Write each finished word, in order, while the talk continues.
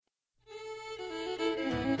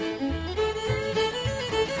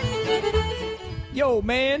Yo,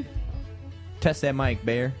 man. Test that mic,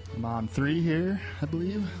 Bear. I'm on 3 here, I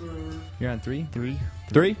believe. You're on 3? 3.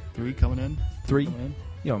 3? 3 coming in. 3? Coming in.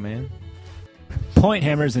 Yo, man. Point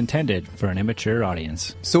Hammers intended for an immature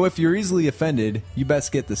audience. So if you're easily offended, you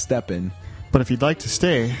best get the step in. But if you'd like to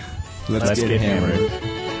stay, Let's get hammered.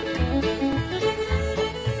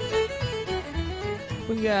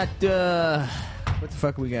 We got, what the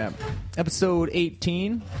fuck we got? Episode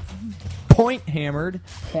 18. Point Hammered.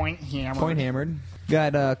 Point Hammer. Point Hammered.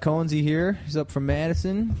 Got Conesy here. He's up from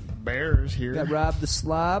Madison. Bears here. Got Rob the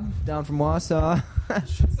Slob down from Wausau. I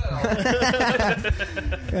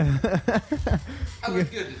look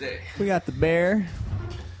good today. We got the Bear.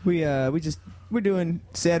 We're doing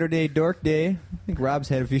Saturday Dork Day. I think Rob's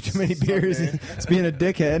had a few too many beers. He's being a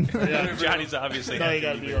dickhead. Yeah, Johnny's obviously No, you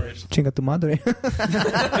gotta be honest. Chinga tu madre.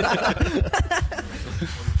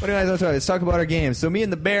 But anyways, let's talk about our game. So me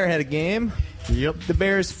and the Bear had a game. Yep. The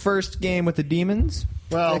Bear's first game with the Demons.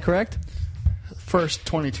 Well, Is that correct? First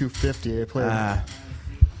 2250. I played a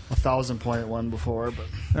 1,000-point one before, but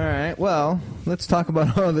All right. Well, let's talk about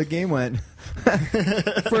how the game went.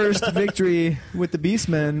 First victory with the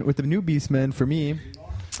Beastmen, with the new Beastmen for me.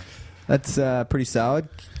 That's pretty solid.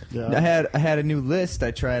 yeah. I had a new list I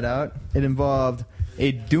tried out. It involved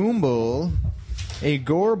a Doombull, a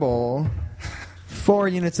Gorbel, 4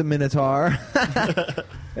 units of Minotaur,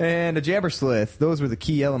 and a Jabberslith. Those were the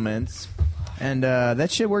key elements. And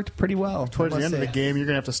that shit worked pretty well. Towards the end of the game, you're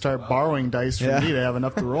going to have to start borrowing dice from me to have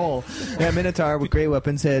enough to roll. Yeah, Minotaur with great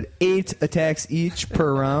weapons had 8 attacks each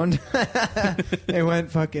per round. They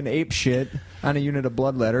went fucking ape shit on a unit of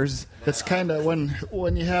bloodletters. It's kind of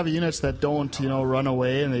when you have units that don't, run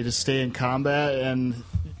away and they just stay in combat and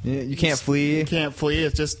You can't flee. you can't flee.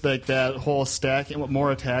 It's just like that whole stack and with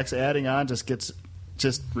more attacks adding on just gets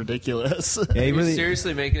just ridiculous. Yeah, Are you you really.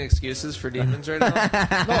 seriously making excuses for demons right now?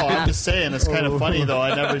 No, I'm just saying it's kind of funny though.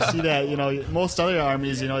 I never see that. Most other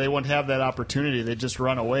armies, they wouldn't have that opportunity. They just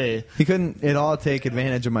run away. He couldn't at all take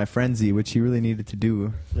advantage of my frenzy, which he really needed to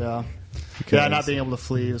do. Yeah. Because- Yeah, not being able to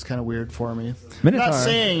flee was kind of weird for me. Minotaur. I'm not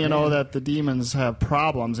saying, that the demons have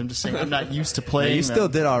problems. I'm just saying I'm not used to Yeah, playing you still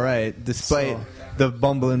them. did all right, despite the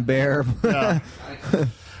bumbling bear. Yeah.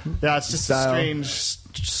 Yeah, it's just Style. a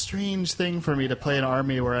strange thing for me to play an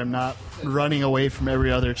army where I'm not running away from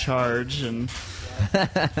every other charge and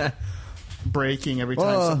breaking every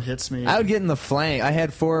time something hits me. I would get in the flank. I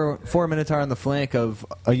had four Minotaur on the flank of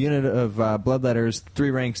a unit of bloodletters,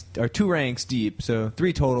 2 ranks deep, so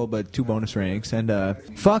 3 total, but 2 bonus ranks. And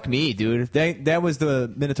fuck me, dude. That was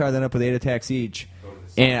the Minotaur that ended up with 8 attacks each.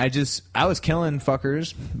 And I was killing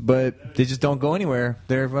fuckers, but they just don't go anywhere.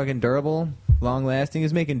 They're fucking durable, long lasting.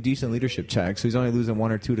 He's making decent leadership checks, so he's only losing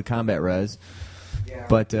 1 or 2 to combat res.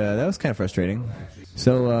 But that was kind of frustrating.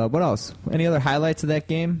 So what else? Any other highlights of that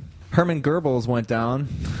game? Herman Goebbels went down.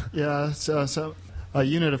 Yeah, so a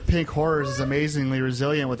unit of pink horrors is amazingly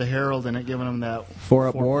resilient with a herald in it, giving them that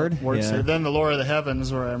 4-up ward. Yeah. save. Then the Lore of the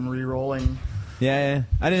Heavens, where I'm re-rolling. Yeah,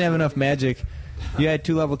 I didn't have enough magic. You had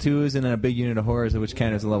 2 level 2s and then a big unit of horrors, which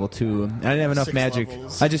counted as a level 2. I didn't have enough 6 magic.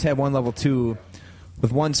 levels. I just had 1 level 2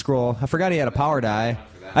 with 1 scroll. I forgot he had a power die.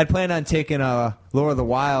 I'd planned on taking a Lore of the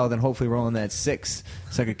Wild and hopefully rolling that 6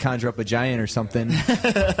 so I could conjure up a giant or something.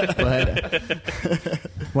 But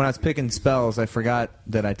when I was picking spells, I forgot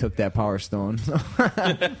that I took that Power Stone.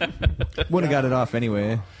 Wouldn't have got it off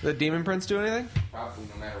anyway. The demon prince do anything?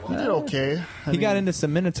 He did okay. He got into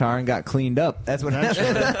some Minotaur and got cleaned up. That's what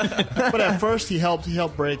happened. But at first, he helped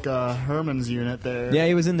break Herman's unit there. Yeah,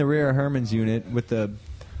 he was in the rear of Herman's unit with the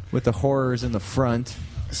horrors in the front.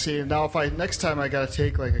 See, now next time I got to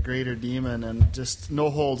take like a greater demon and just no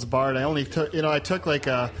holds barred. I only took, I took like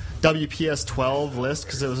a WPS 12 list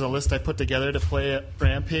because it was a list I put together to play at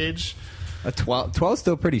Rampage. A 12 is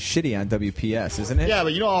still pretty shitty on WPS, isn't it? Yeah,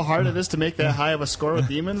 but you know how hard it is to make that high of a score with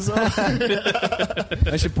demons, though.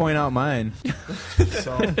 I should point out mine.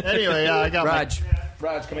 So anyway, yeah, I got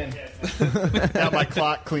Raj, come in. got my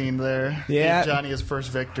clock cleaned there. Yeah. Gave Johnny his first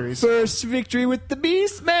victory. First victory with the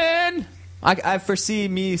Beast Man. I foresee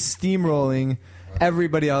me steamrolling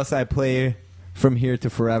everybody else I play from here to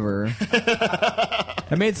forever.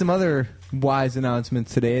 I made some other wise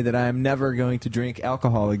announcements today that I'm never going to drink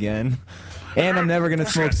alcohol again. And I'm never going to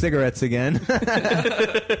smoke cigarettes again.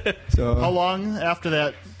 So How long after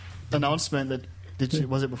that announcement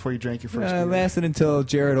was it before you drank your first it beer? lasted until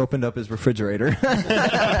Jared opened up his refrigerator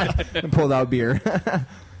and pulled out beer.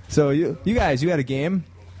 So you guys, you had a game.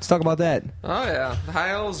 Let's talk about that. Oh yeah, High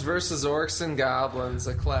Elves versus Orcs and Goblins,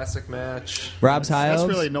 a classic match. Rob's High That's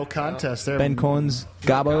Elves, really no contest there. Ben Cohn's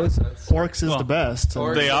Gobos, Orcs is the best.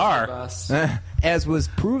 Orcs They is are. the best, as was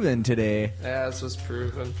proven today. as was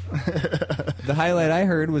proven. The highlight I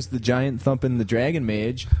heard was the giant thumping the dragon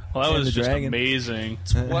mage. Well, that and was the just dragon. amazing.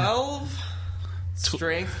 12,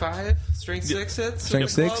 strength 5, strength 6 hits. Strength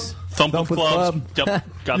with 6. club. Thump with clubs. Yep.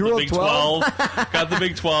 Got You the rolled big 12? 12. Got the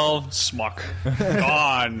big 12. Smuck.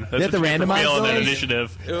 Gone. That's have to what you get for randomize failing that those?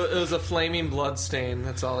 initiative. It was a flaming blood stain.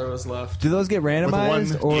 That's all there was left. Do those get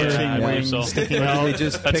randomized, or Yeah, I believe so. sticking or do out. they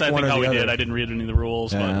just That's pick I one think or how the we other? did. I didn't read any of the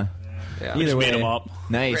rules, Yeah. Yeah. Either just way, made 'em up.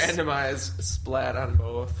 Nice. Randomized splat on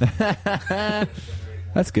both.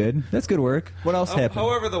 That's good. That's good work. What else happened?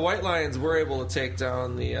 However, the White Lions were able to take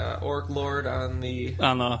down the Orc Lord on the but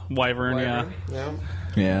on the Wyvern, Wyvern. Yeah.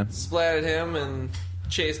 Yeah, Splatted him and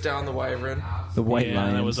chased down the Wyvern. the white yeah,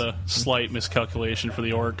 lions. that was a slight miscalculation for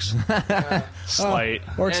the Orcs. Slight.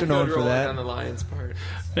 Orcs and are known good for rolling that. on the Lions' part.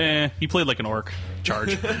 He played like an Orc.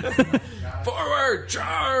 Charge. Forward,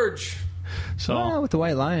 charge! So Well, with the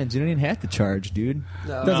white lions, you don't even have to charge, dude.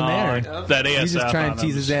 No. Doesn't No, matter. that ASF You just try and on tease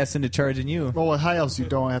them his ass into charging you. Well, with high elves, you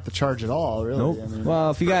don't have to charge at all, really. Nope. I mean,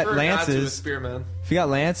 Well, if you got Prefer not to with lances, spearmen. if you got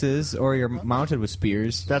lances, or you're mounted with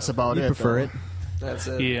spears, that's about you it. prefer though. it. That's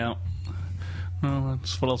it. yeah. Well,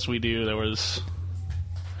 that's what else we do. There was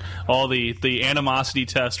all the animosity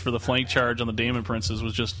test for the flank charge on the Daemon Princes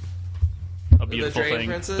was just a beautiful Drain thing.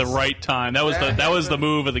 Princes? The right time. That was the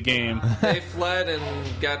move of the game. They fled and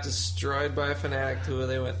got destroyed by a fanatic who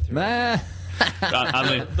they went through. Ah. on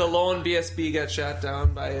the, The lone BSB got shot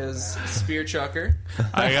down by his spear chucker.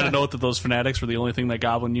 I got to note that those fanatics were the only thing that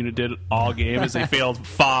Goblin unit did all game, is they failed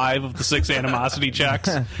 5 of the 6 animosity checks.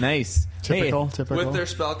 Nice. Typical. Typical. With their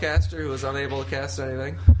spellcaster who was unable to cast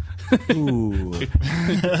anything. Hey. Ooh.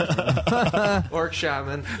 Orc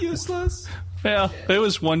shaman. Useless. Yeah, it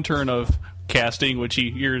was one turn of casting, which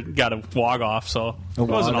you got to wog off, so it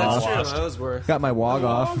wasn't all That's true. lost. That was worth. Got my wog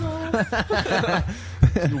off.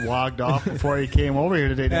 You wogged off before you came over here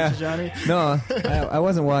today, didn't you, Johnny? No, I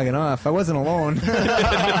wasn't wogging off. I wasn't alone.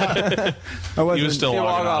 I wasn't. You was still If you wogging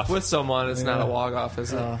walk off off. with someone, it's not a walk off,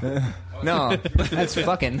 is it? No, that's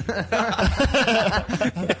fucking. I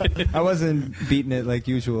wasn't beating it like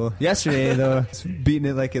usual. Yesterday, though, I was beating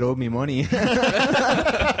it like it owed me money.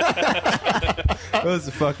 It was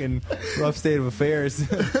a fucking rough state of affairs.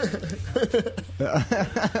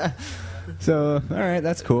 So, all right,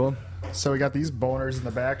 that's cool. So we got these boners in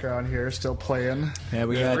the background here still playing. Yeah,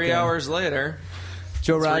 we got 3 hours later.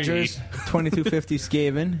 Joe 3. Rogers, 2250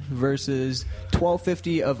 Skaven versus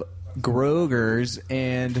 1250 of Grogers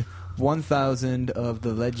and 1000 of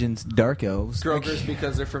the Legends Dark Elves. Grogers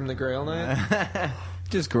because they're from the Grail Knight.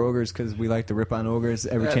 Just Grogers because we like to rip on ogres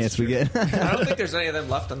every That's chance we true. get. I don't think there's any of them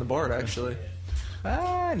left on the board, actually.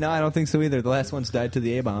 No, I don't think so either. The last one's died to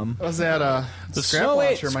the A-bomb. Was that scrap Oh, wait,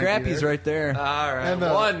 launcher might be Scrappy's there. right there. All right. And,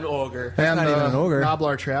 one ogre. And not even an ogre.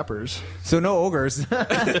 Noblar trappers. So no ogres.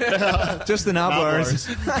 Just the Noblars.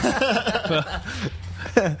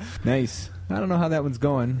 Nice. I don't know how that one's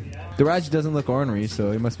going. The Raj doesn't look ornery,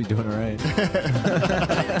 so he must be doing all right.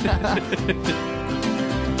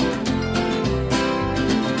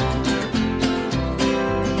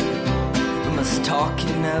 Must talk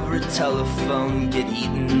in every telephone, get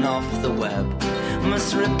eaten off the web.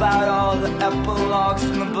 Must rip out all the epilogues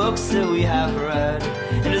from the books that we have read.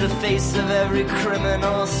 Into the face of every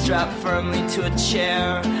criminal, strapped firmly to a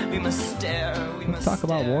chair. We must stare. We must Talk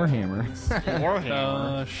about stare.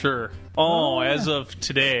 Warhammer. Sure. Oh, as of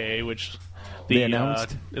today, which They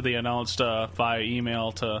announced? they announced via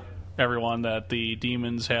email to everyone that the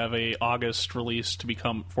Demons have a August release to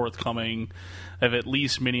become forthcoming of at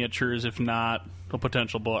least miniatures, if not a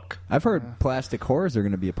potential book. I've heard plastic horrors are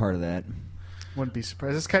going to be a part of that. Wouldn't be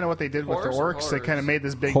surprised. That's kind of what they did with Horrors the or orcs. They horrors? kind of made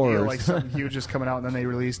this big Horrors. deal, like something huge is coming out, and then they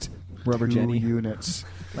released Rubber 2 Jenny. units.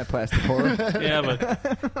 My plastic horror. Yeah,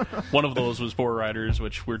 but one of those was Boar Riders,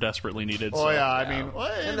 which were desperately needed. Oh so. yeah, I mean, well,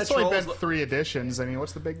 And it's the only been trolls 3 editions. I mean,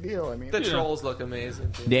 what's the big deal? I mean, The trolls look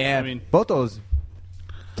amazing. Too. Yeah, I mean- both those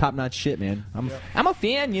top-notch shit, man. I'm a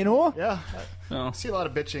fan, you know? yeah, No. I see a lot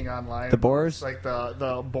of bitching online. The boars? like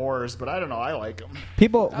the boars, but I don't know. I like them.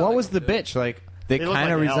 People, what like was the them, bitch? Like, they They look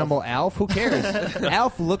kind of like resemble Alf. Who cares?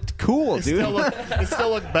 Alf looked cool, They dude. still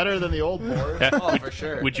look better than the old boars. Oh, for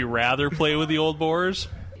sure. Would you rather play with the old boars?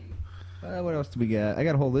 What else do we got? I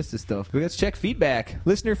got a whole list of stuff. Let's check feedback.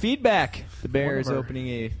 Listener feedback. The Bear is Whatever. opening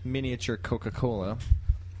a miniature Coca-Cola.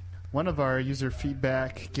 One of our user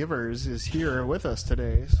feedback givers is here with us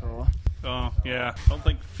today, so Oh, yeah. I don't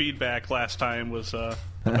think feedback last time was the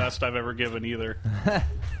best I've ever given either.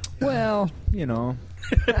 Well, you know.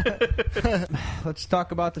 Let's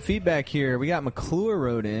talk about the feedback here. We got McClure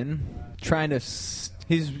wrote in, he's trying his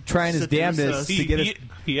Seduce damnedest us. to get us.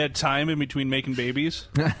 He had time in between making babies.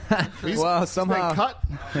 Well, somehow. He's been cut,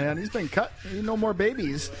 man. He's been cut. No more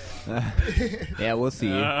babies. Yeah, we'll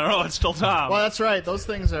see. I don't know. It's still Tom. Well, that's right. Those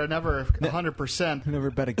things are never 100%.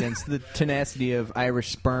 Never bet against the tenacity of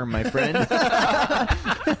Irish sperm, my friend.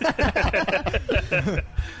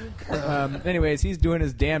 Anyways, he's doing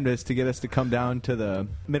his damnedest to get us to come down to the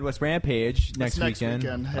Midwest Rampage next weekend.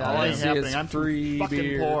 Yeah, All I ain't see happening. is I'm free too fucking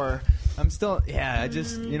beer. poor. I'm still, I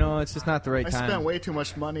just, it's just not the right I time. spent way too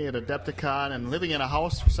much money at Adepticon, and living in a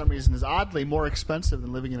house for some reason is oddly more expensive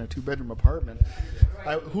than living in a 2-bedroom apartment.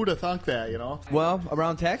 Who'd have thunk that, Well,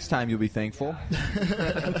 around tax time, you'll be thankful.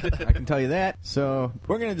 I can tell you that. So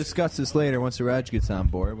we're going to discuss this later once the Raj gets on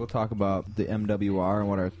board. We'll talk about the MWR and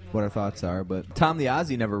what our thoughts are. But Tom the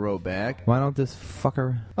Aussie never wrote back. Why don't this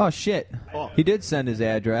fucker? Oh shit! Oh. He did send his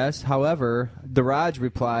address. However, the Raj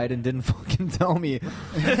replied and didn't fucking tell me.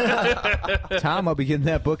 Tom, I'll be getting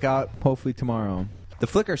that book out hopefully tomorrow. The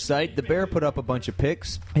Flickr site, the Bear put up a bunch of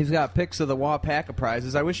pics. He's got pics of the Wapaka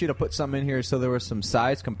prizes. I wish you'd have put some in here so there was some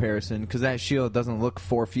size comparison, because that shield doesn't look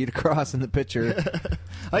 4 feet across in the picture.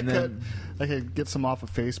 I could get some off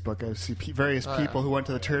of Facebook. I see various people who went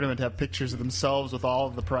to the tournament have pictures of themselves with all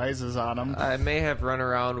of the prizes on them. I may have run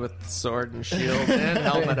around with sword and shield and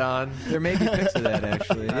helmet on. There may be pics of that,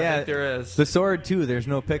 actually. I Yeah, think there is. the sword too. There's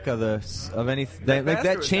no pic of anything like bastard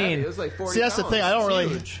that was chain. heavy. It was like 40 See, that's the pounds. thing. I don't It's really.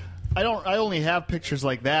 huge. I only have pictures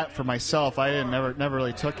like that for myself. I never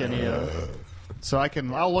really took any. So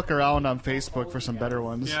I'll look around on Facebook for some better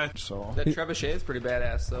ones. Yeah. So That trebuchet is pretty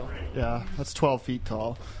badass, though. yeah, that's 12 feet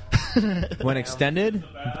tall. When extended,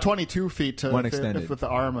 22 feet to When extended. with the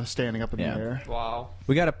arm standing up in Yeah. the air. Wow.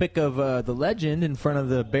 we got a pic of the legend in front of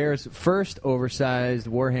the Bear's first oversized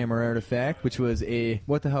Warhammer artifact, which was an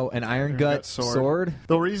Iron Gut sword.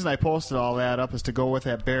 The reason I posted all that up is to go with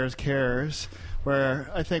that Bears Cares, where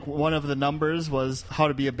I think one of the numbers was how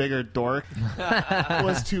to be a bigger dork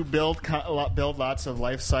was to build lots of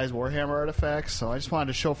life-size Warhammer artifacts. So I just wanted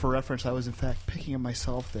to show for reference I was in fact picking them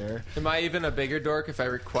myself there. Am I even a bigger dork if I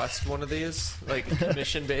request one of these, like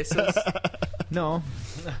commission basis? No,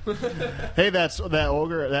 Hey, that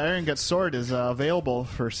Iron Gut sword is available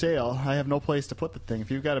for sale. I have no place to put the thing. If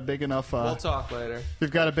you've got a big enough, We'll talk later. if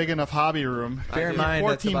you've got a big enough hobby room, Bear in do. mind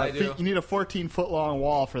that's 14 about- feet, you need a 14-foot long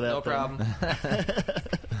wall for that. No thing. problem.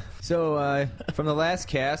 So from the last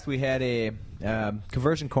cast, we had a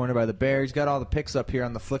conversion corner by the Bear. He's got all the pics up here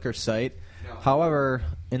on the Flickr site. However,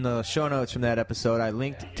 in the show notes from that episode, I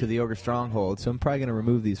linked to the Ogre Stronghold, so I'm probably going to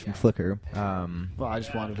remove these from Flickr. Well, I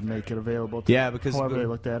just wanted to make it available to Because whoever they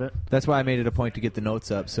looked at it. that's why I made it a point to get the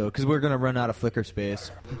notes up, because we're going to run out of Flickr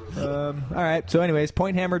space. All right, so anyways,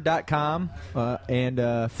 pointhammered.com and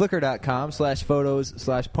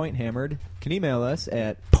flickr.com/photos/pointhammered. Can email us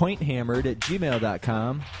at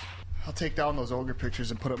pointhammered@gmail.com. I'll take down those ogre pictures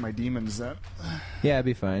and put up my demons then. Yeah, it'd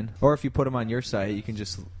be fine. Or if you put them on your site, you can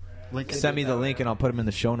just Link it. send me the link and I'll put them in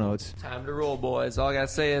the show notes. Time to roll, boys. All I gotta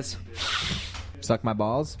say is, Suck my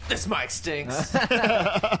balls. this mic stinks.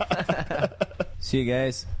 See you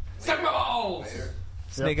guys. Suck my balls!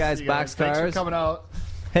 Snake Yep, Eyes see you guys. Boxcars. Thanks for coming out.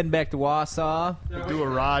 Heading back to Wausau. We'll do a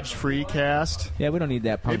Raj free cast. Yeah, we don't need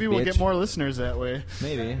that punk Maybe we'll bitch. get more listeners that way.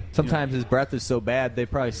 Maybe. Sometimes his breath is so bad they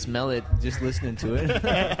probably smell it just listening to it.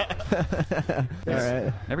 All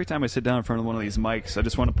right. Every time I sit down in front of one of these mics, I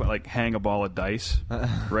just want to hang a ball of dice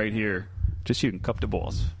right here. Just so you can cup the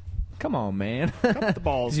balls. Come on, man. The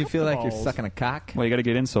balls. Does you cup feel the like you're balls. sucking a cock? Well, you got to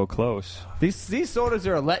get in so close. These sodas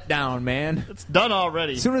are a letdown, man. It's done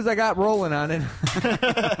already. As soon as I got rolling on it.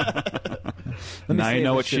 Let me Now you save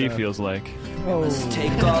know this what shit she up. feels like. Must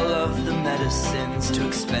take all of the medicines, too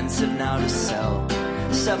expensive now to sell.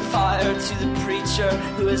 Set fire to the preacher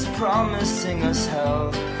who is promising us hell.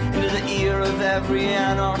 Into the ear of every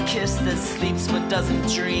anarchist that sleeps but doesn't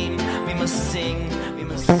dream. We must sing, we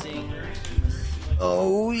must sing.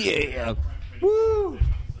 Oh, yeah. Woo.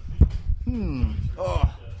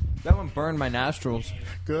 Oh, that one burned my nostrils.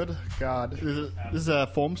 Good God. Is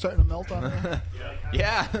foam starting to melt on there?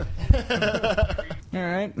 Yeah. All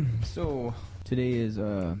right. So today is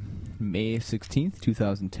May 16th,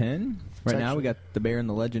 2010. Right now we got the Bear and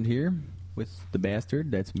the Legend here with the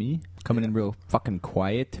Bastard. That's me. Coming in real fucking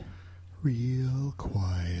quiet. Real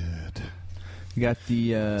quiet. We got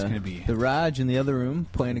the gonna be the Raj in the other room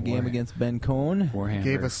playing a game against Ben Cohn. Warhammer.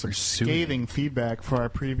 Gave us some pursuing. scathing feedback for our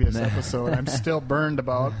previous episode. I'm still burned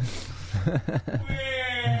about.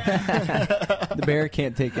 The Bear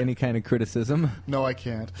can't take any kind of criticism. No, I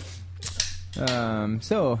can't.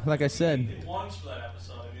 So, like I said, Once for that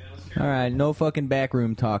episode. I mean, it All right, no fucking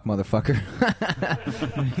backroom talk, motherfucker.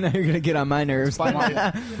 Now you're gonna get on my nerves.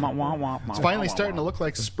 It's finally starting to look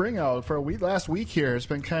like spring out. For last week here, it's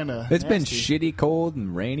been kind of. It's been shitty, cold,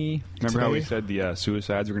 and rainy. Remember how we Today? said the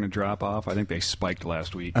suicides were going to drop off? I think they spiked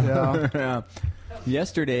last week. Yeah.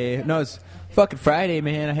 Yesterday, no, it's fucking Friday,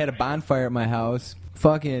 man. I had a bonfire at my house.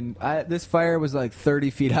 This fire was like 30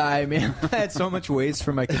 feet high, man. I had so much waste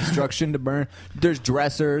for my construction to burn. There's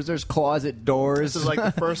dressers, there's closet doors. This is like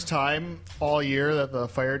the first time all year that the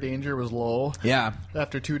fire danger was low. Yeah.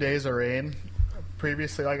 After 2 days of rain.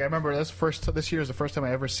 Previously, like I remember this year is the first time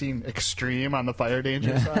I ever seen extreme on the fire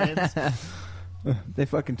danger signs. They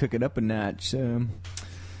fucking took it up a notch.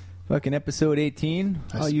 Fucking episode 18.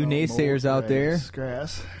 I All you smell naysayers mold out there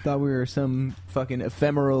grass. thought we were some fucking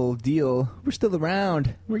ephemeral deal. We're still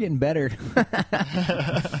around. We're getting better.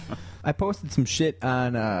 I posted some shit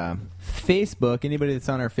on Facebook, anybody that's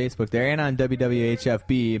on our Facebook there, and on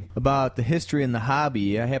WWHFB, about the history and the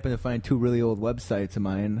hobby. I happened to find 2 really old websites of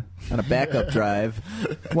mine on a backup drive.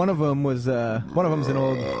 One of them's an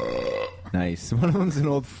old... Nice. One of them's an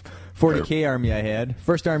old 40K army I had.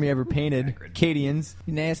 First army I ever painted. Cadians.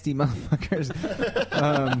 You nasty motherfuckers.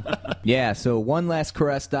 Yeah, so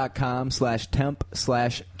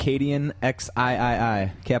onelastcaress.com/temp/Cadian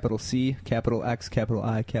XIII. Capital C, capital X, capital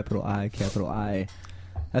I, capital I, capital I.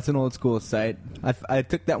 That's an old school site. I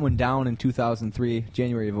took that one down in 2003,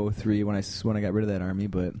 January of 2003, when I got rid of that army.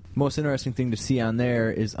 But most interesting thing to see on there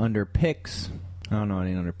is under picks. Oh no, it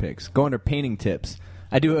ain't under picks. Go under painting tips.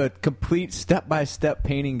 I do a complete step-by-step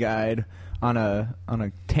painting guide on a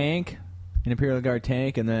tank, an Imperial Guard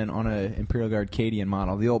tank, and then on a Imperial Guard Cadian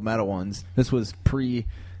model, the old metal ones. This was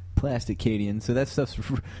pre-plastic Cadian, so that stuff's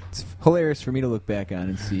it's hilarious for me to look back on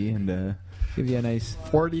and see, and give you a nice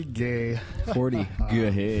 40 gay. 40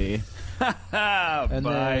 gay. And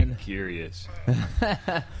then Curious.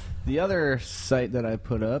 the other site that I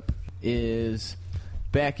put up is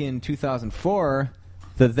back in 2004.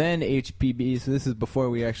 The then HPBs, so this is before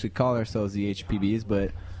we actually called ourselves the HPBs,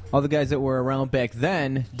 but all the guys that were around back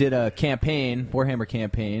then did a campaign, Warhammer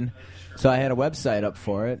campaign, so I had a website up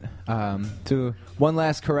for it, to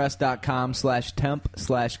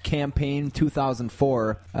onelastcaress.com/temp/campaign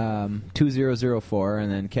 2004, 2004,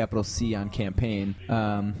 and then capital C on campaign.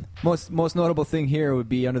 Most notable thing here would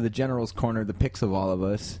be under the General's Corner, the pics of all of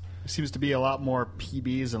us. Seems to be a lot more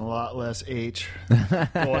PBs and a lot less H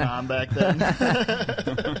going on back then.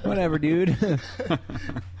 Whatever, dude.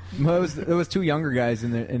 There was 2 younger guys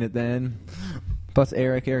in it then. Plus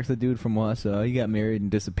Eric. Eric's the dude from Wausau. He got married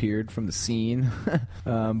and disappeared from the scene.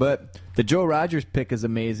 But the Joe Rogers pick is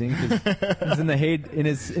amazing. He's in the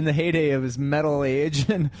heyday of his metal age,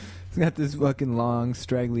 and he's got this fucking long,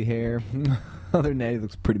 straggly hair. Other than that, he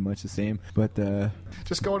looks pretty much the same. But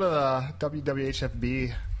Just go to the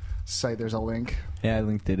WWHFB site. There's a link. yeah, I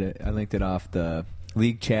linked it off the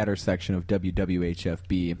League Chatter section of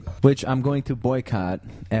WWHFB, which I'm going to boycott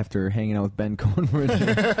after hanging out with Ben Cohen.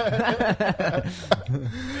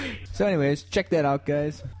 So anyways, check that out,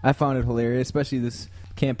 guys. I found it hilarious, especially this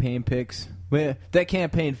campaign pics. That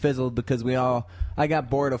campaign fizzled because I got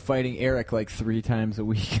bored of fighting Eric like 3 times a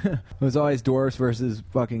week. It was always dwarves versus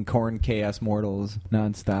fucking Khorne Chaos Mortals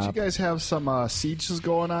nonstop. Did you guys have some sieges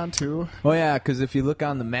going on too? Oh yeah, because if you look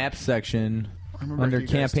on the map section remember under you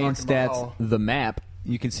guys campaign talking about stats, how- the map,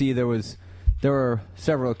 you can see there were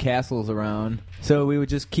several castles around. So we would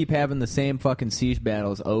just keep having the same fucking siege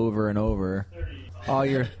battles over and over.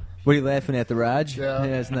 What are you laughing at, the Raj? Yeah.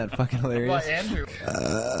 Isn't that fucking hilarious? Andrew.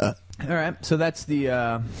 All right, so that's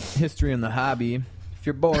the history and the hobby. If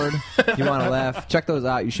you're bored, you want to laugh, check those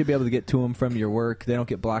out. You should be able to get to them from your work. They don't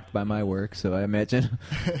get blocked by my work, so I imagine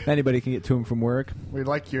anybody can get to them from work. We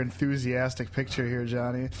like your enthusiastic picture here,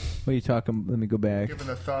 Johnny. What are you talking? Let me go back. Giving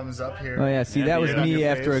the thumbs up here. Oh yeah, see, Yeah, that was it on me your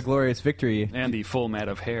after face. a glorious victory. And the full mat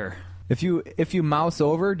of hair. If you mouse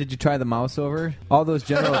over, did you try the mouse over? All those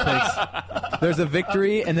general picks. There's a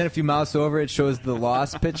victory, and then if you mouse over, it shows the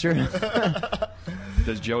loss picture.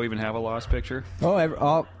 Does Joe even have a lost picture?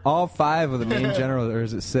 Oh, all 5 of the main generals, or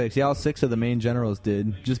is it 6? Yeah, all 6 of the main generals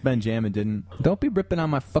did. Just Benjamin didn't. Don't be ripping on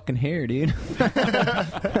my fucking hair, dude.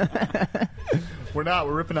 We're not.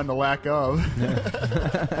 We're ripping on the lack of.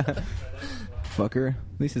 Fucker.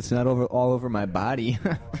 At least it's not all over my body.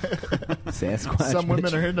 Sasquatch. Some women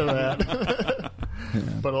bitch. are into that.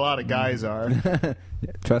 But a lot of guys are. Yeah,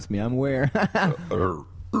 trust me, I'm aware.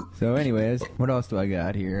 So anyways, what else do I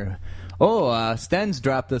got here? Oh, Sten's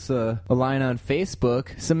dropped us a line on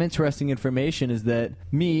Facebook. Some interesting information is that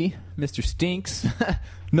me, Mr. Stinks,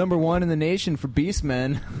 #1 in the nation for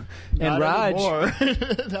Beastmen, and Not Raj. anymore.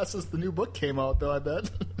 That's just the new book came out, though, I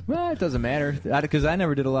bet. Well, it doesn't matter because I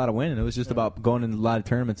never did a lot of winning. It was just about going in a lot of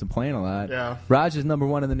tournaments and playing a lot. Yeah. Raj is number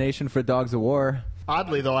 1 in the nation for Dogs of War.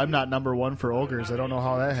 Oddly, though, I'm not number 1 for ogres. I don't know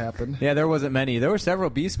how that happened. Yeah, there wasn't many. There were several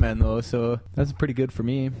Beastmen, though, so that's pretty good for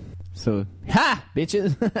me. So, ha!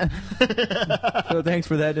 Bitches! So thanks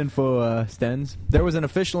for that info, Stens. There was an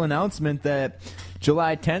official announcement that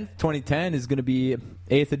July 10th, 2010 is going to be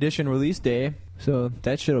 8th edition release day. So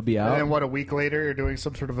that shit will be out. And what, a week later, you're doing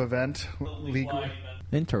some sort of event? League.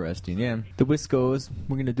 Interesting, yeah. The Wiscos,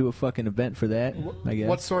 we're going to do a fucking event for that, I guess.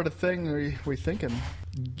 What sort of thing are we thinking?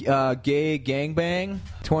 Gay gangbang,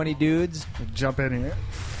 20 dudes, Jump in here.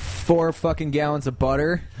 4 fucking gallons of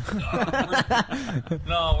butter.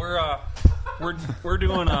 No, we're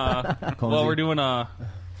doing on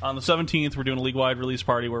the 17th we're doing a league-wide release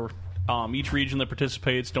party where each region that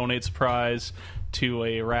participates donates a prize to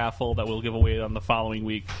a raffle that we'll give away on the following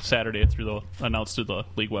week, Saturday, announced through the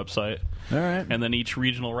league website. All right. And then each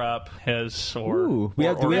regional rep has, Ooh,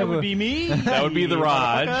 that would be me. that would be the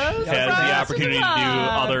Raj, has the opportunity to do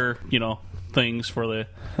other, things for the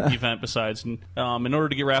event besides. And, in order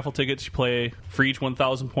to get raffle tickets, you play for each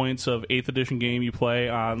 1,000 points of 8th edition game you play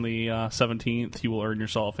on the 17th. You will earn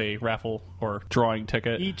yourself a raffle or drawing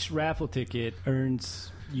ticket. Each raffle ticket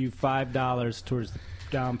earns you $5 towards the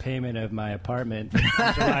down payment of my apartment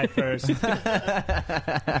on July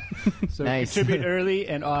 1st. So Nice. contribute early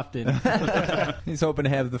and often. He's hoping to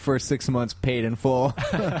have the first 6 months paid in full.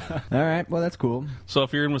 All right, well, that's cool. So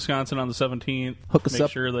if you're in Wisconsin on the 17th, Hook us make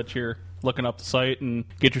up. sure that you're looking up the site and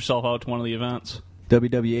get yourself out to one of the events.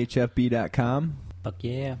 WWHFB.com. Fuck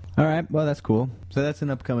yeah. All right, well, that's cool. So that's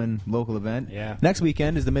an upcoming local event. Yeah. Next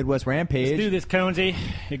weekend is the Midwest Rampage. Let's do this, Conesy.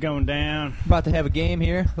 You're going down. About to have a game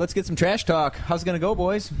here. Let's get some trash talk. How's it going to go,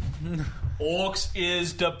 boys? Orcs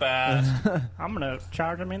is the best. I'm going to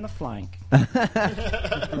charge them in the flank. All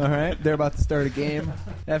right, they're about to start a game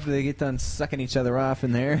after they get done sucking each other off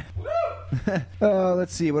in there.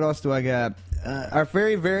 Let's see, what else do I got? Our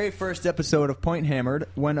very, very first episode of Point Hammered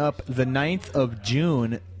went up the 9th of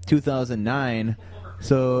June, 2009.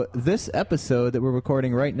 So this episode that we're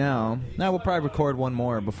recording right now, we'll probably record one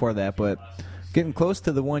more before that, but getting close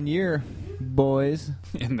to the 1 year, boys.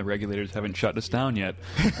 And the regulators haven't shut us down yet.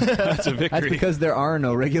 That's a victory. That's because there are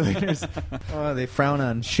no regulators. They frown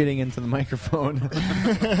on shitting into the microphone.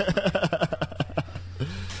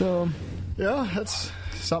 So, Yeah, that's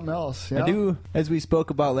something else. Yeah. I do, as we spoke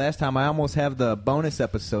about last time, I almost have the bonus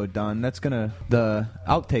episode done. That's the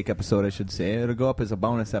outtake episode, I should say. It'll go up as a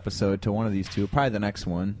bonus episode to one of these two, probably the next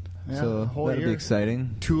one. Yeah, So whole that'll be year.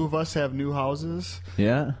 exciting. 2 of us have new houses.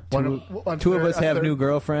 Yeah. One Two of us a have third- new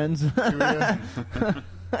girlfriends. Yeah.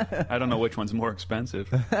 I don't know which one's more expensive.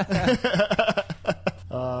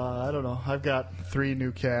 I don't know. I've got 3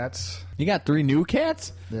 new cats. You got 3 new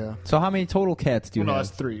cats? Yeah. So how many total cats do you No, have?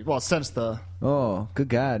 that's 3. Well, since the... Oh, good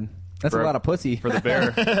God. That's For a lot of pussy. For the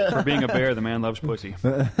bear. For being a bear, the man loves pussy.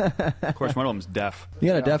 Of course, one of them's deaf. You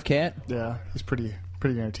got a deaf cat? Yeah, he's pretty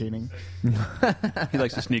entertaining. He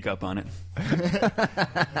likes to sneak up on it.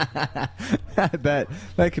 I bet.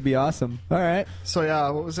 That could be awesome. All right. So, yeah,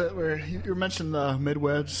 what was it? Where you mentioned the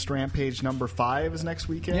Midwest Rampage number 5 is next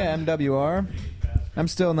weekend? Yeah, MWR. I'm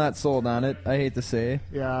still not sold on it, I hate to say.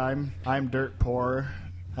 Yeah, I'm dirt poor.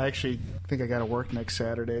 I actually think I got to work next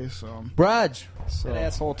Saturday, so... Raj, So- that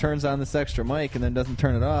asshole turns on this extra mic and then doesn't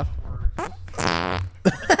turn it off.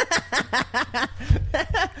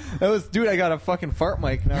 Dude, I got a fucking fart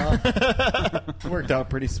mic now. It worked out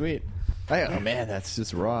pretty sweet. Oh man, that's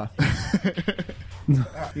just raw.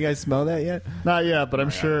 You guys smell that yet? Not yet, but I'm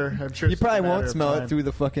sure You it's just a probably matter won't of smell time. it through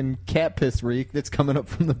the fucking cat piss reek that's coming up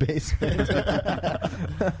from the basement.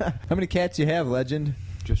 How many cats you have, Legend?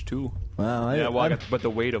 Just 2. Wow, Yeah, well, but the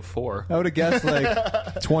weight of 4. I would have guessed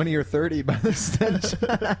like 20 or 30 by the stench.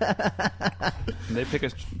 And they pick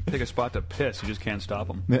a spot to piss. You just can't stop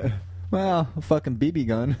them. Well, a fucking BB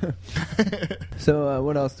gun. So,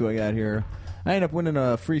 what else do I got here? I ended up winning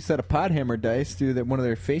a free set of Podhammer dice through one of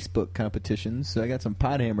their Facebook competitions. So I got some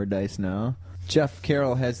Podhammer dice now. Jeff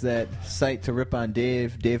Carroll has that site to rip on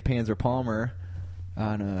Dave Panzer Palmer,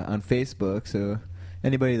 on Facebook. So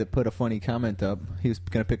anybody that put a funny comment up, he was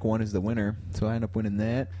going to pick one as the winner. So I ended up winning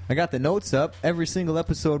that. I got the notes up. Every single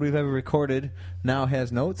episode we've ever recorded now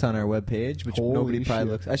has notes on our webpage, which Holy nobody probably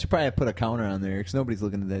shit. looks. I should probably put a counter on there because nobody's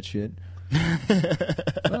looking at that shit.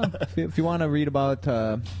 Well, if you want to read about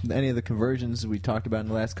any of the conversions we talked about in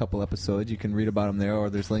the last couple episodes, you can read about them there, or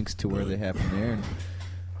there's links to where they happen there. And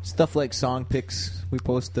stuff like song picks, we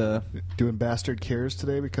post. Doing Bastard Cares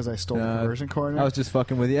today because I stole the conversion corner. I was just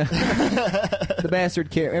fucking with you. The bastard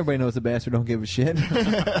care. Everybody knows the bastard don't give a shit.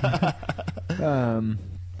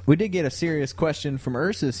 We did get a serious question from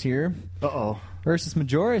Ursus here. Uh-oh. Ursus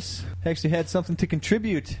Majoris actually had something to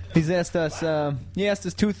contribute. He asked us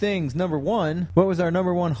 2 things. Number 1, what was our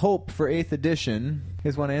number 1 hope for 8th edition? You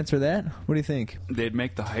guys want to answer that? What do you think? They'd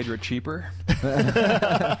make the Hydra cheaper.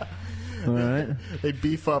 All right. They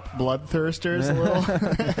beef up bloodthirsters a little.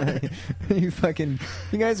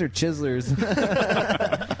 You guys are chiselers.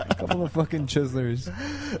 A couple of fucking chiselers.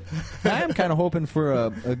 I am kind of hoping for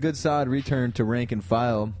a good solid return to rank and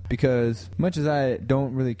file, because much as I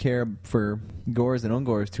don't really care for gores and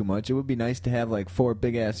ungores too much, it would be nice to have like 4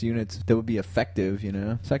 big ass units that would be effective, you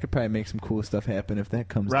know? So I could probably make some cool stuff happen if that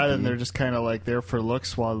comes Rather to than be. they're just kind of like there for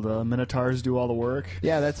looks while the Minotaurs do all the work.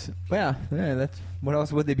 Yeah, that's what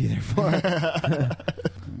else would they be there for?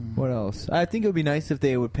 What else? I think it would be nice if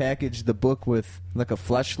they would package the book with like a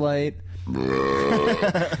fleshlight,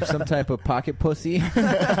 some type of pocket pussy. They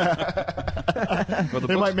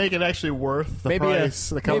might make it actually worth the Maybe price,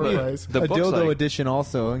 the cover price. The a book's dildo like- edition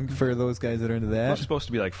also for those guys that are into that. It's supposed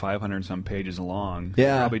to be like 500 some pages long.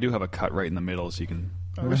 Yeah. They probably do have a cut right in the middle, so you can.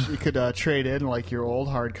 I wish you could trade in like your old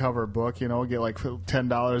hardcover book, you know, get like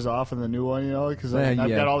 $10 off in the new one, you know, because I've Yeah.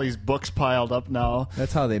 got all these books piled up now.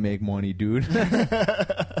 That's how they make money, dude.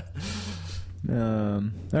 All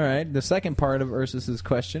right. The second part of Ursus's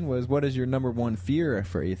question was, what is your number 1 fear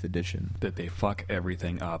for 8th edition? That they fuck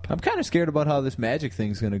everything up. I'm kind of scared about how this magic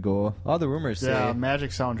thing's going to go. All the rumors say Yeah,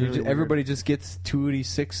 magic sounds really weird. everybody just gets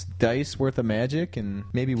 2d6 dice worth of magic, and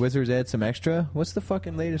maybe Wizards add some extra. What's the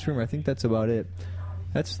fucking latest rumor? I think that's about it.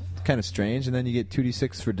 That's kind of strange. And then you get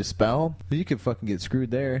 2d6 for Dispel. You could fucking get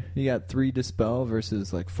screwed there. You got 3 Dispel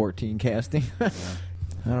versus like 14 casting.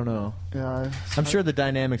 I don't know. Yeah, I'm sure the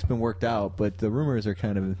dynamic's been worked out, but the rumors are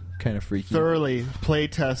kind of freaky. thoroughly play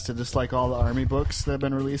tested, just like all the army books that have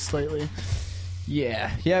been released lately.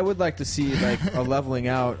 Yeah, I would like to see like a leveling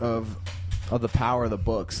out of the power of the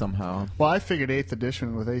book somehow. Well, I figured 8th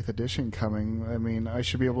edition, with 8th edition coming, I mean, I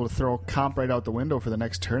should be able to throw comp right out the window for the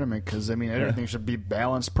next tournament, because, I mean, everything should be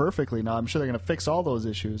balanced perfectly now. I'm sure they're going to fix all those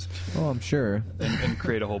issues. Oh, I'm sure. And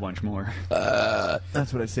create a whole bunch more.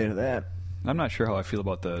 That's what I say to that. I'm not sure how I feel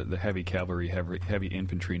about the heavy cavalry, heavy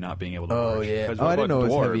infantry not being able to march. 'Cause Oh, what I didn't about know it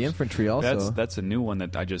was dwarves? heavy infantry also. That's a new one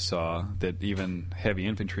that I just saw, that even heavy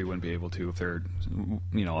infantry wouldn't be able to if their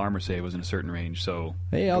armor save was in a certain range. So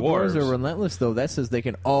Hey, outdoors are relentless, though. That says they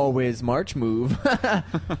can always march move,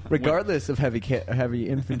 regardless of heavy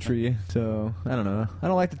infantry. So, I don't know. I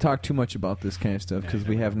don't like to talk too much about this kind of stuff, because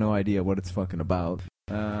we have no idea what it's fucking about.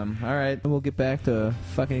 All right, we'll get back to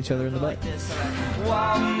fucking each other in the butt.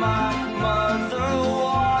 While my mother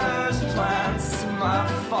waters plants, my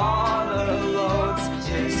father loads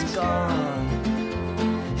his gun.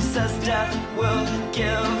 He says death will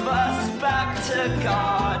give us back to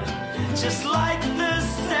God, just like the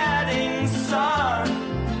setting sun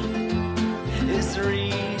is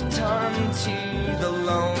return to the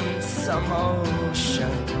lonesome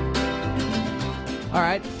ocean. All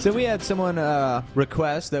right, so we had someone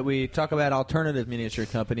request that we talk about alternative miniature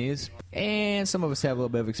companies, and some of us have a little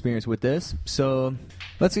bit of experience with this. So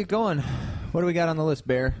let's get going. What do we got on the list,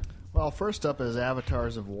 Bear? Well, first up is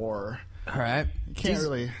Avatars of War. All right. You can't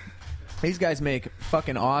really... These guys make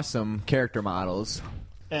fucking awesome character models.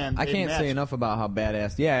 And I they can't say match- enough about how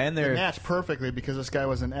badass. Yeah, and They they're match perfectly because this guy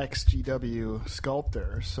was an ex-GW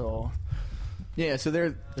sculptor, so... yeah, so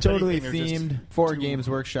they're If totally anything, they're themed just for too- Games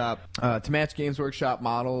Workshop to match Games Workshop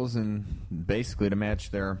models and basically to match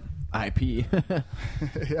their IP.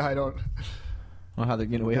 yeah, I don't... Well, how they're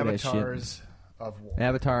getting away with that shit. Avatars of War.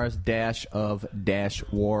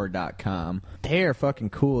 Avatars-of-war.com. They're fucking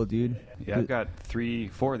cool, dude. Yeah, I've got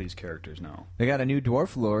 4 of these characters now. They got a new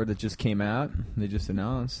Dwarf Lord that just came out. They just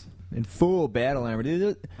announced. In full battle armor. Dude,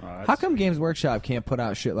 that's- how come Games Workshop can't put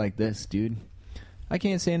out shit like this, dude? I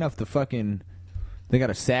can't say enough. The fucking... They got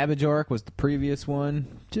a Savage Orc, was the previous one.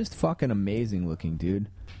 Just fucking amazing looking, dude.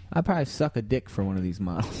 I'd probably suck a dick for one of these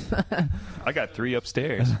models. I got 3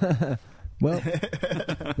 upstairs. Well,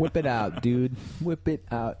 whip it out, dude. Whip it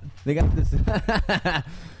out. They got this.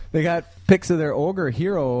 They got pics of their Ogre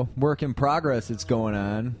Hero work in progress that's going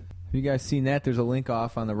on. Have you guys seen that? There's a link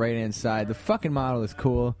off on the right-hand side. The fucking model is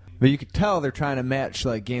cool. But you could tell they're trying to match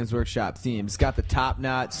like Games Workshop themes. It's got the top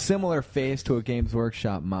knot, similar face to a Games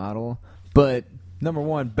Workshop model. But, number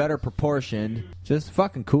one, better proportioned. Just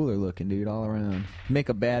fucking cooler looking, dude, all around. Make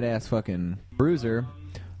a badass fucking bruiser.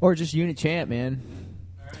 Or just unit champ, man.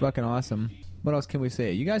 It's fucking awesome. What else can we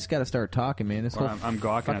say? You guys got to start talking, man. This Well, whole I'm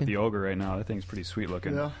gawking fucking... at the Ogre right now. That thing's pretty sweet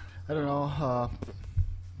looking. Yeah, I don't know.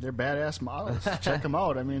 They're badass models. Check them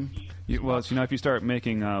out. I mean, Well, if you start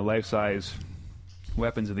making life-size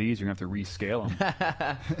weapons of these, you're going to have to rescale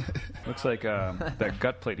them. Looks like that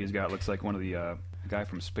gut plate he's got looks like one of the guy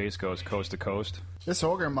from Space Ghost Coast to Coast. This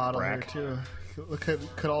ogre model Brack. here, too,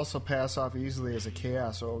 could also pass off easily as a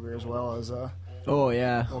Chaos Ogre as well as a Oh,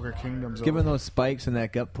 yeah. Ogre Kingdoms Given ogre. those spikes and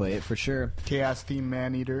that gut plate, for sure. Chaos-themed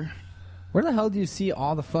Man-Eater. Where the hell do you see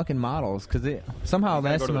all the fucking models? Because they somehow You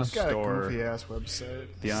gotta last go to time... the It's got Store. a goofy-ass website.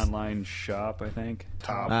 The online shop, I think.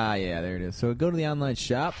 Top. Ah, yeah, there it is. So go to the online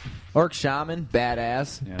shop. Orc Shaman,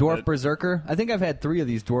 badass. Yeah, Dwarf that- Berserker. I think I've had 3 of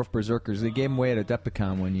these Dwarf Berserkers. They gave them away at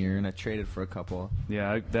Adepticon one year, and I traded for a couple.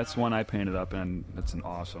 Yeah, that's one I painted up, and that's an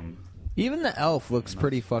awesome. Even the elf looks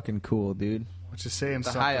pretty fucking cool, dude. Which is saying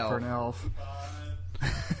high something for elf. an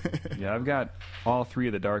elf. Yeah, I've got all 3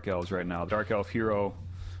 of the Dark Elves right now. Dark Elf Hero,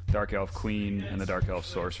 Dark Elf Queen, and the Dark Elf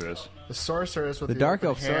Sorceress. The sorceress with The the Dark open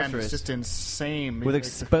Elf hand Sorceress. is just insane. With Like,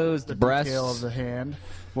 exposed the breasts. detail of the hand.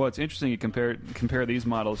 Well, it's interesting you compare these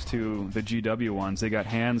models to the GW ones. They got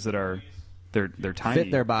hands that are they're tiny.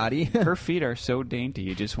 Fit their body. Her feet are so dainty,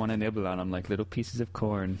 you just want to nibble on them like little pieces of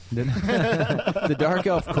corn. The Dark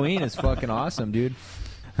Elf Queen is fucking awesome, dude.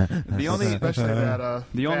 The only Especially that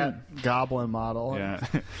The only- fat goblin model. yeah,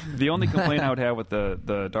 the only complaint I would have with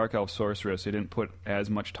the Dark Elf Sorceress, they didn't put as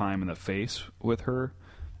much time in the face with her.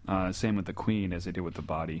 Same with the Queen as they did with the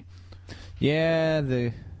body. Yeah,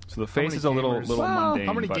 So the face many is a little gamers- Well, mundane.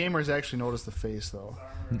 How many but gamers actually notice the face, though?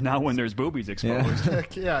 Now when there's boobies exposed. yeah.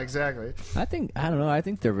 Yeah, exactly. I don't know. I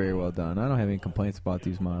think they're very well done. I don't have any complaints about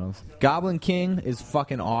these models. Goblin King is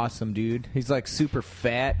fucking awesome, dude. He's like super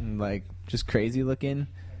fat and like just crazy looking.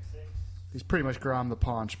 He's pretty much Grom the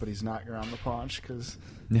Paunch, but he's not Grom the Paunch because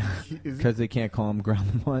Because they can't call him Ground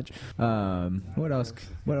the Punch. What else?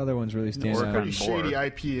 What other ones really stand Orc out? pretty on board. shady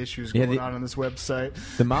IP issues Yeah, going the- on this website.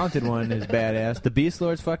 The mounted one is badass. The Beast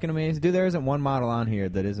Lord's fucking amazing. Dude, there isn't one model on here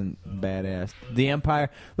that isn't badass. The Empire.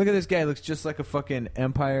 Look at this guy. Looks just like a fucking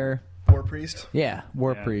Empire. War Priest. Yeah,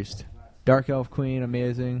 War Yeah. Priest. Dark Elf Queen,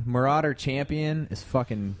 amazing. Marauder Champion is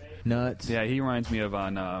fucking nuts. Yeah, he reminds me of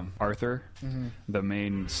on Arthur, the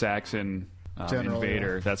main Saxon General,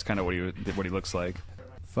 invader. yeah. That's kind of what he looks like.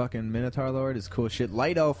 Fucking Minotaur Lord is cool shit.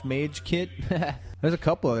 Light Elf Mage Kit. There's a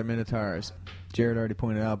couple other Minotaurs. Jared already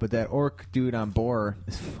pointed out, but that Orc dude on Boar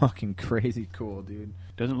is fucking crazy cool, dude.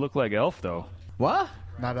 Doesn't look like Elf though. What?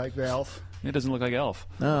 Not like the elf. It doesn't look like Elf.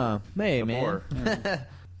 Oh, hey, The man. boar.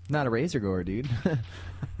 Not a Razor Gore, dude.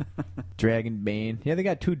 Dragon Bane. Yeah, they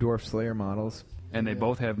got 2 Dwarf Slayer models. And they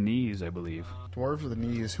both have knees, I believe. Dwarves with the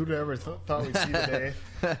knees. Who'd ever thought we'd see today?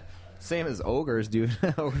 Same as ogres, dude.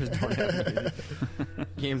 Ogres don't have any.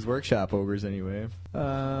 Games Workshop ogres, anyway.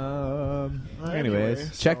 Anyways, Anyway,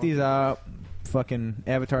 check so- these out. Fucking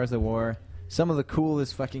Avatars of War. Some of the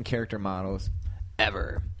coolest fucking character models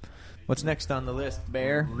ever. What's next on the list,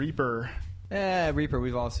 Bear? Reaper. Reaper.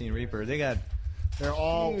 We've all seen Reaper. They got They're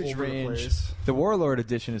all huge over the range. place. The Warlord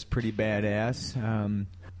edition is pretty badass.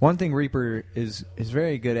 One thing Reaper is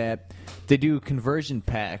very good at, they do conversion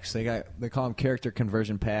packs. They call them character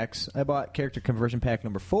conversion packs. I bought character conversion pack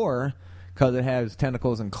number 4 because it has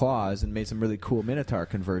tentacles and claws and made some really cool Minotaur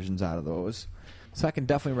conversions out of those. So I can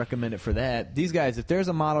definitely recommend it for that. These guys, if there's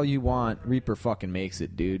a model you want, Reaper fucking makes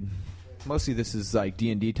it, dude. Mostly this is like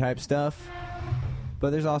D&D type stuff, but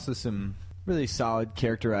there's also some really solid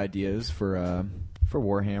character ideas for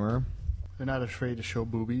Warhammer. They're not afraid to show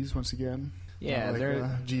boobies once again. Yeah, Not like,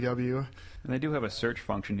 they're GW. And they do have a search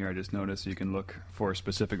function here. I just noticed you can look for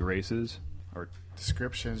specific races or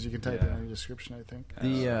Descriptions. You can type Yeah. in any description, I think.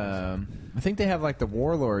 I think they have like the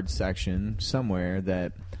Warlord section somewhere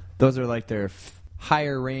that those are like their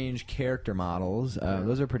higher range character models.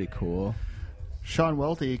 Those are pretty cool. Sean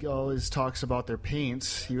Welty always talks about their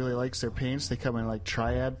paints. He really likes their paints. They come in like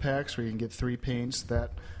triad packs where you can get 3 paints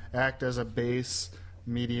that act as a base,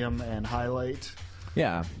 medium, and highlight.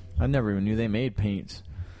 Yeah, I never even knew they made paints.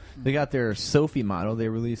 They got their Sophie model. They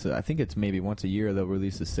release I think it's maybe once a year they'll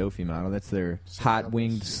release a Sophie model. That's their hot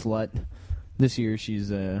winged slut. This year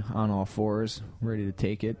she's on all 4s, ready to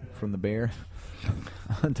take it from the bear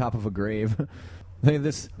on top of a grave. Look at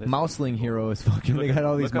this Mouseling hero is fucking. They got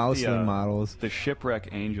all these Look up the, Mouseling models. The Shipwreck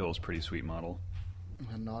Angel is a pretty sweet model.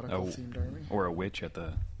 A nautical themed army. Or a witch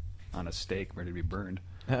on a stake ready to be burned.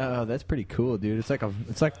 Oh, that's pretty cool, dude. It's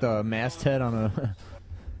like the masthead on a.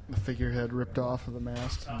 The figurehead ripped off of the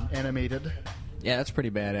mast and animated. Yeah, that's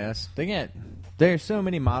pretty badass. There's so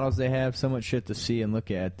many models they have, so much shit to see and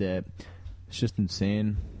look at that it's just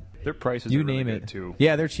insane. Their prices You are really name good it. too.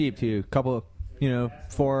 Yeah, they're cheap too. Couple of, $4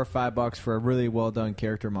 or $5 for a really well done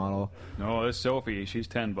character model. No, this Sophie, she's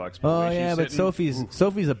 $10. But Oh the way she's yeah, but sitting-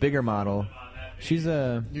 Sophie's a bigger model. She's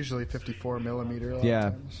a Usually 54 millimeter. A lot yeah.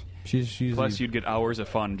 of times. She's Plus, you'd get hours of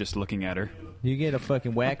fun just looking at her. You get a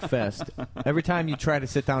fucking whack fest. Every time you try to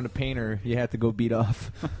sit down to paint her, you have to go beat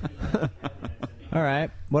off. All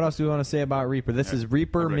right. What else do we want to say about Reaper? This is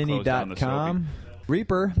ReaperMini.com.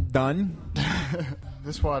 Reaper, done.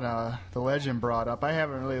 This one, the legend brought up. I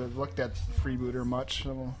haven't really looked at Freebooter much.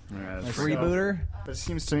 So Freebooter? But it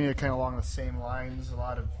seems to me kind of along the same lines. A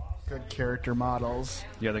lot of good character models.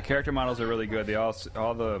 Yeah, the character models are really good. They all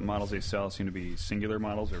the models they sell seem to be singular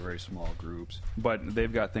models or very small groups. But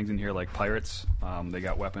they've got things in here like pirates. They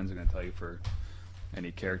got weapons. I'm going to tell you for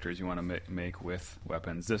any characters you want to make with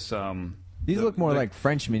weapons. These look more like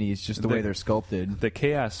French minis, just the way they're sculpted. The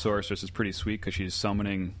Chaos Sorceress is pretty sweet because she's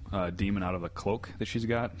summoning a demon out of a cloak that she's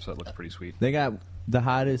got, so that looks pretty sweet. They got the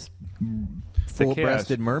hottest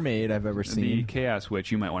full-breasted mermaid I've ever seen. The Chaos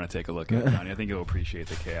Witch, you might want to take a look at, Johnny. I think you'll appreciate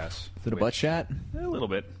the Chaos Is it a butt shot? A little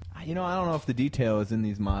bit. You know, I don't know if the detail is in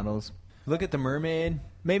these models. Look at the mermaid.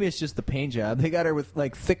 Maybe it's just the paint job. They got her with,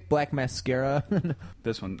 like, thick black mascara.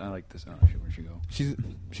 This one, I like this. Oh, where'd she go?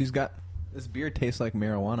 She's got... This beer tastes like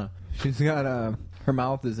marijuana. She's got her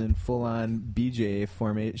mouth is in full-on BJ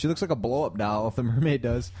formation. She looks like a blow-up doll if the mermaid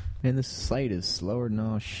does. Man, this site is slower than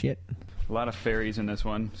all shit. A lot of fairies in this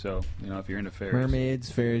one, so if you're into fairies, mermaids,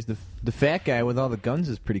 fairies. The fat guy with all the guns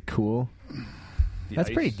is pretty cool. That's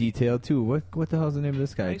pretty detailed too. What the hell's the name of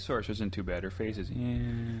this guy? Ice Source isn't too bad. Her face is.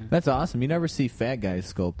 That's awesome. You never see fat guys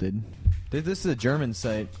sculpted. This is a German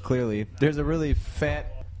site. Clearly, there's a really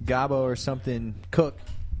fat Gabo or something cook.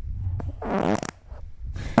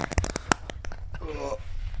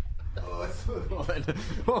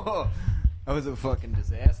 That was a fucking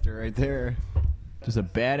disaster right there. Just a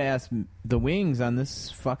badass. The wings on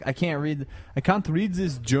this I can't read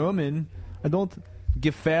this German. I don't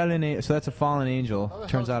gefallen. So that's a fallen angel.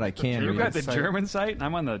 Turns out I can You've read. got the German site.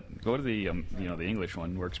 I'm on the go to the the English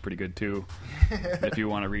one works pretty good too. If you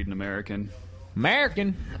want to read an American.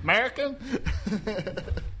 American.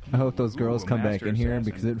 I hope those girls come back in here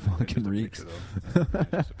because it fucking reeks.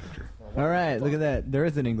 All right, look at that. There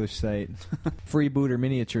is an English site.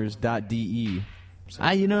 Freebooterminiatures.de.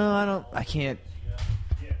 I can't.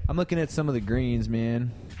 I'm looking at some of the greens,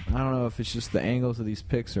 man. I don't know if it's just the angles of these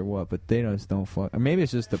pics or what, but they just don't fuck. Or maybe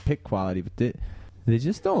it's just the pic quality, but they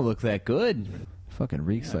just don't look that good. Fucking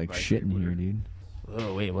reeks like shit in here, dude.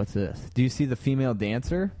 Oh, wait, what's this? Do you see the female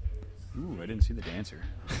dancer? Ooh, I didn't see the dancer.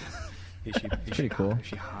 Is she pretty cool. Is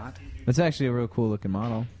she hot? It's actually a real cool looking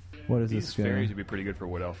model. What is These this guy? fairies would be pretty good for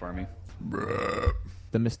Wood Elf Army.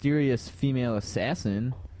 The mysterious female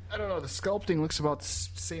assassin. I don't know. The sculpting looks about the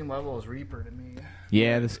same level as Reaper to me.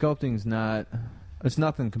 Yeah, the sculpting's not. It's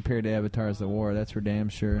nothing compared to Avatars of War. That's for damn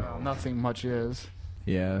sure. Well, nothing much is.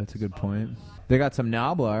 Yeah, that's a good point. They got some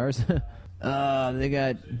Noblars. They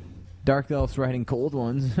got Dark Elves riding cold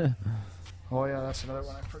ones. Oh yeah, that's another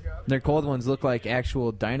one I forgot. Their cold ones look like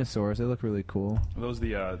actual dinosaurs. They look really cool. Are those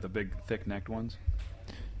the big thick-necked ones?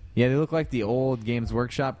 Yeah, they look like the old Games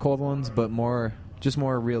Workshop cold ones, but more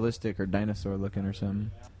realistic or dinosaur looking or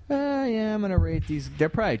something. Yeah, I'm gonna rate these. They're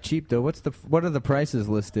probably cheap though. What are the prices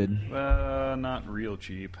listed? Not real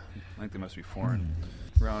cheap. I think they must be foreign.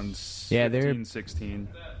 Around 15, 16.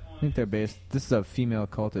 I think they're based. This is a female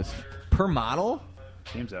cultist per model.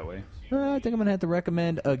 Seems that way. I think I'm gonna have to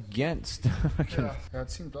recommend against. Yeah,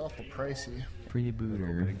 that seems awful pricey.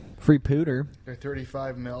 Freebooter. They're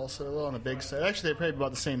 35 mil, so they're a little on the big side. Actually, they're probably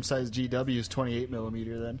about the same size GW's 28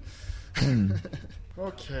 millimeter then.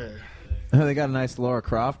 Okay. They got a nice Lara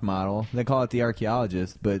Croft model. They call it the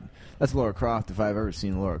Archaeologist, but that's Lara Croft if I've ever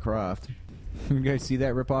seen Lara Croft. You guys see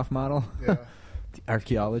that ripoff model? Yeah. The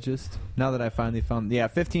Archaeologist. Now that I finally found,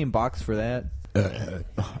 $15 for that.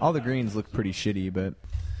 All the greens look pretty shitty, but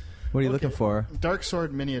what are you looking for? Dark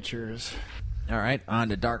Sword Miniatures. All right, on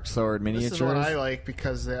to Dark Sword Miniatures. This is what I like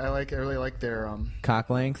because I really like their cock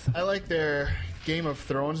length. I like their Game of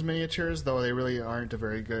Thrones miniatures, though they really aren't a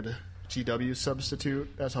very good GW substitute.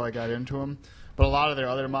 That's how I got into them. But a lot of their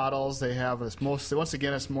other models, they have this once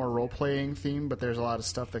again, it's more role-playing theme, but there's a lot of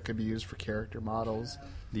stuff that could be used for character models.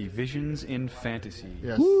 The Visions in Fantasy.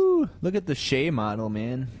 Yes. Woo! Look at the Shea model,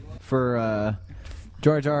 man. For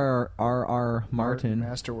George R.R. Martin.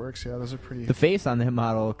 Masterworks, yeah, those are pretty. The face on the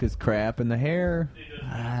model is crap, and the hair.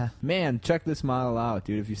 Man, check this model out,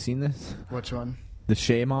 dude. Have you seen this? Which one? The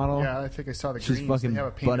Shea model? Yeah, I think I saw the She's greens. fucking They have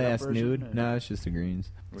a painted butt-ass up version, nude. or- No, it's just the greens.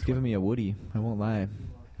 It's giving me a Woody. I won't lie.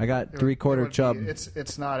 I got It would three-quarter be- chub.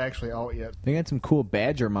 It's not actually out yet. They got some cool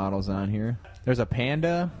Badger models on here. There's a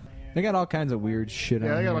panda. They got all kinds of weird shit on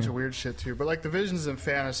Yeah, they here. got a bunch of weird shit too. But like the Visions in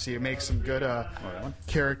Fantasy, it makes some good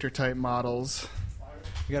character type models.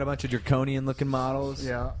 You got a bunch of draconian-looking models.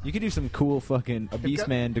 Yeah. You could do some cool fucking a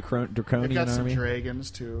Beastman They've draconian got some army. dragons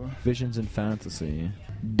too. Visions and Fantasy.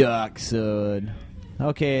 Dark Sword.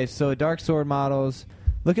 Okay, so Dark Sword models.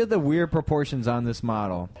 Look at the weird proportions on this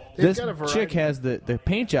model. They've This got a variety. chick has the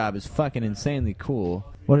paint job is fucking insanely cool.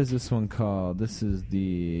 What is this one called? This is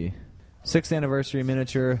the 6th anniversary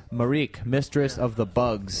miniature Marique, Mistress of the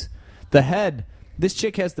Bugs. The head. This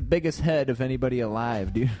chick has the biggest head of anybody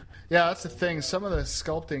alive, dude. Yeah, that's the thing. Some of the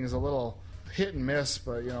sculpting is a little hit and miss,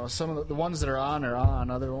 but some of the ones that are on are on.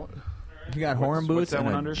 Other one, You got horn what's boots that and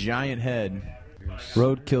one a under? giant head.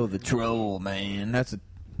 Roadkill the Troll, man. That's a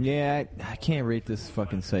I can't rate this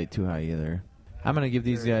fucking site too high either. I'm gonna give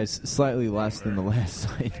these guys slightly less than the last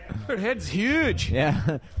site. Their head's huge.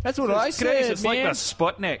 Yeah, that's what I said, It's like the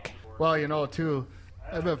Sputnik. well, too.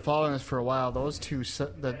 I've been following this for a while. Those two,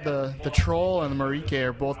 the troll and the Marique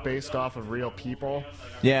are both based off of real people.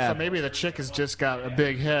 Yeah, So maybe the chick has just got a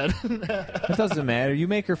big head. it doesn't matter. You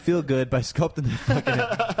make her feel good by sculpting the fucking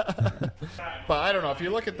head. But I don't know. If you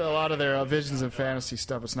look at a lot of their Visions and Fantasy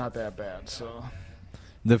stuff, it's not that bad. So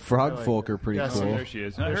The frog like folk that. are pretty Yeah, so cool. There she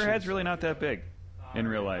is. Her head's really not that big in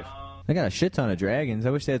real life. They got a shit ton of dragons. I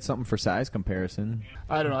wish they had something for size comparison.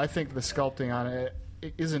 I don't know. I think the sculpting on it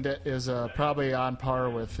is probably on par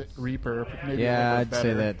with Reaper. Maybe a Yeah, little I'd bit say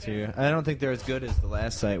better. that too. I don't think they're as good as the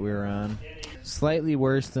last site we were on. Slightly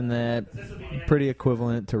worse than that. Pretty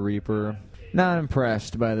equivalent to Reaper. Not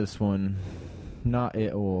impressed by this one. Not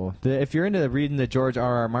at all. If you're into reading the George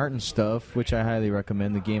R.R. Martin stuff, which I highly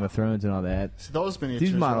recommend, the Game of Thrones and all that, So those miniatures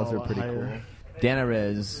these models are, a are lot pretty higher. cool. Dana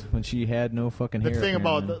Rez, when she had no fucking The hair. thing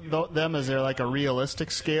about apparently. them is they're like a realistic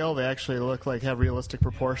scale. They actually look like have realistic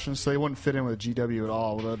proportions, so they wouldn't fit in with GW at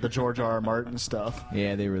all. The George R.R. Martin stuff.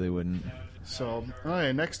 Yeah, they really wouldn't. So, all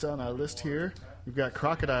right, next on our list here, we've got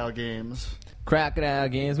Crocodile Games. Crocodile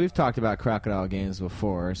Games. We've talked about Crocodile Games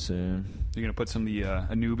before, so You're gonna put some of the a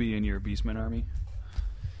newbie in your Beastman army.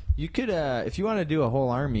 you could, if you want to do a whole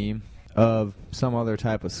army of some other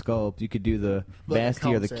type of sculpt, you could do the Like Basti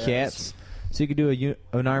or the counts as. cats. So you could do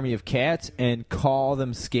an army of cats and call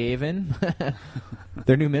them Skaven.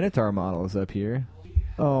 They're new Minotaur models up here.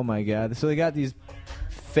 Oh my god! So they got these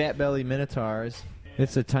fat belly Minotaurs.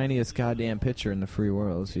 It's the tiniest goddamn picture in the free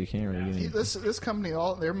world, so you can't really get any. This company,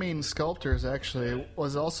 their main sculptors actually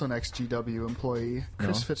was also an ex-GW employee,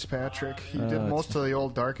 Chris No? Fitzpatrick. He did it's- most of the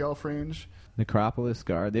old Dark Elf range. Necropolis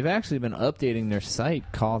Guard. They've actually been updating their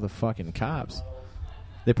site. Call the fucking cops.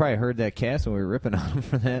 They probably heard that cast when we were ripping on them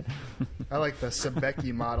for that. I like the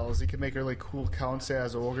Sebeki models. You could make a really cool Counts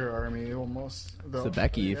as Ogre army almost.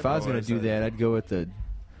 Sabeki. If I was gonna do that, I'd go with the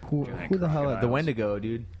who the hell? The Crocodiles. Wendigo,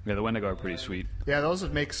 dude. Yeah, the Wendigo are pretty sweet. Yeah, those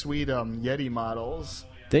would make sweet Yeti models.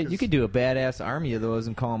 You could do a badass army of those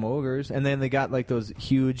and call them ogres. And then they got like those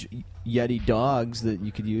huge Yeti dogs that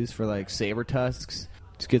you could use for like saber tusks.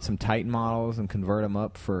 Just get some Titan models and convert them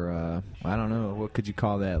up for I don't know, what could you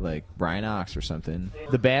call that, like Rhinox or something.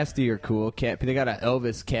 The Basti are cool. Cat. They got an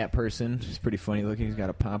Elvis cat person. He's pretty funny looking. He's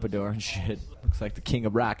got a pompadour and shit. Looks like the king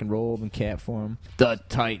of rock and roll in cat form. The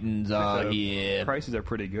Titans are The here. Prices are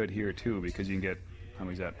pretty good here too because you can get how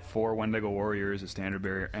many's that? 4 Wendigo warriors, a standard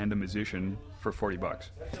bearer, and a musician for $40.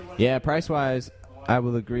 Yeah, price wise, I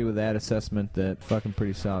will agree with that assessment. That fucking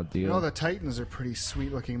pretty solid deal. You know, the Titans are pretty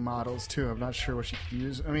sweet looking models too. I'm not sure what you could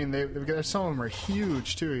use. I mean, they've got some of them are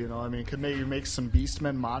huge too. You know, I mean, could maybe make some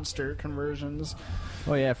Beastmen monster conversions.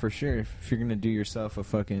 Oh yeah, for sure. If you're gonna do yourself a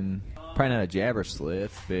fucking, probably not a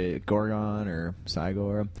Jabberslith, Gorgon or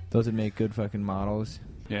Cygor, those would make good fucking models.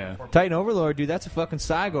 Yeah, Titan Overlord, dude, that's a fucking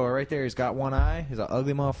Cygor right there. He's got one eye. He's an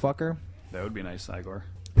ugly motherfucker. that would be nice, Cygor.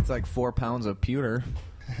 It's like 4 pounds of pewter.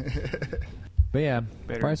 But yeah,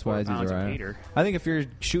 Better price than wise, 4 he's pounds of alright. Peter. I think if you're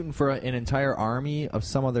shooting for an entire army of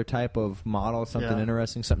some other type of model, something Yeah.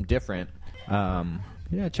 interesting, something different,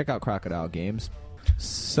 yeah, check out Crocodile Games.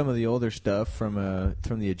 Some of the older stuff from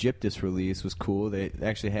the Egyptus release was cool. They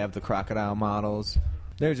actually have the crocodile models.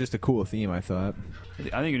 They're just a cool theme, I thought.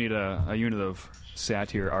 I think you need a unit of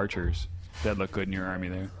satyr archers. That'd look good in your army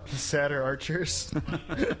there. Satyr archers.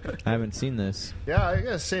 I haven't seen this. Yeah, I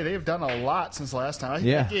gotta say they've done a lot since last time. I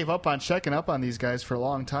Yeah. gave up on checking up on these guys for a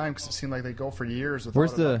long time because it seemed like they go for years without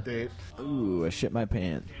Where's an the- update. Ooh, I shit my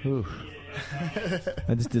pants. Ooh.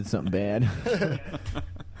 I just did something bad.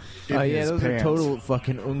 Oh yeah, his those are pants. total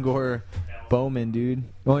fucking Ungor bowmen, dude.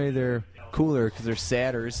 Only they're cooler because they're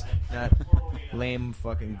satyrs, not lame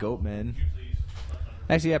fucking goatmen.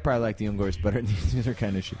 Actually, I probably like the Ungors better. These are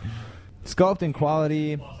kind of shit. Sculpting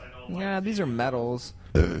quality, yeah, these are metals.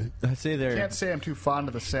 I'd say they're. Can't say I'm too fond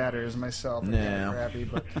of the satyrs myself. They're kinda No. crappy,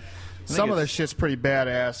 but Some of their it's- shit's pretty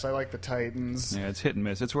badass. I like the Titans. Yeah, it's hit and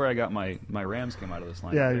miss. It's where I got my Rams came out of this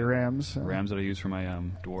line. Yeah, your Rams. Rams that I use for my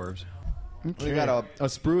dwarves. We got a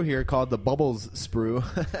sprue here called the Bubbles Sprue.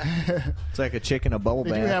 It's like a chick in a bubble They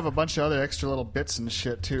bath. do have a bunch of other extra little bits and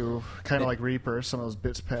shit too, kind of like Reaper. Some of those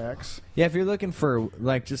bits packs. Yeah, if you're looking for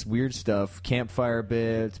like just weird stuff, campfire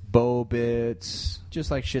bits, bow bits, just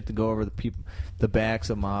like shit to go over the backs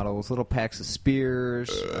of models, little packs of spears,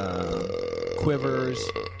 quivers.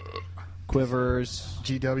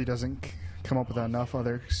 GW doesn't come up with enough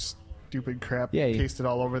other stupid crap Yeah, pasted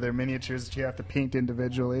all over their miniatures that you have to paint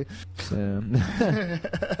individually. So,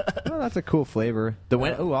 well, that's a cool flavor.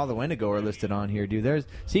 All the Wendigo are listed on here, dude.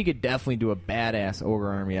 So you could definitely do a badass ogre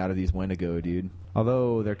army out of these Wendigo, dude.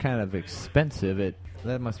 Although they're kind of expensive,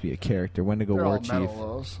 that must be a character. Wendigo They're War all Chief.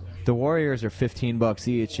 metal, those. The warriors are $15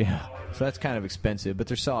 each, yeah. So that's kind of expensive, but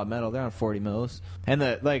they're solid metal. They're on 40 mils, and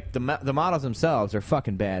the models themselves are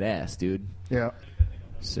fucking badass, dude. Yeah.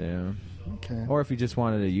 So, Okay. or if you just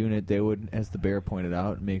wanted a unit, they would, as the bear pointed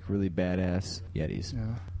out, make really badass Yetis. Yeah.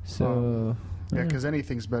 So, Yeah, because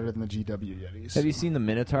anything's better than the GW Yetis. have you seen the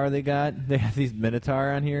Minotaur they got? They have these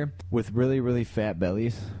Minotaur on here with really, really fat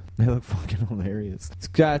bellies. They look fucking hilarious. It's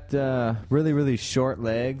got really, really short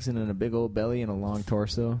legs and then a big old belly and a long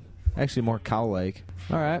torso. Actually, more cow-like.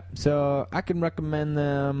 All right, so I can recommend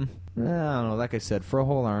them. I don't know, like I said, for a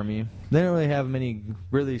whole army. They don't really have many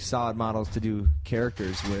really solid models to do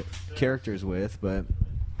characters with, but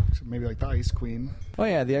So maybe like the Ice Queen. oh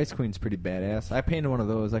yeah, the Ice Queen's pretty badass. I painted one of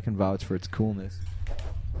those. I can vouch for its coolness.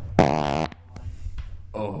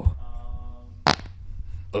 Oh.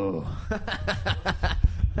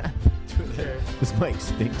 This mic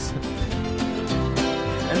stinks.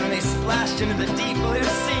 And then they splashed into the deep blue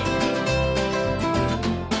sea.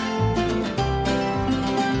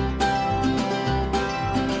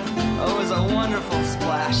 Oh, it was a wonderful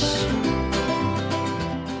splash.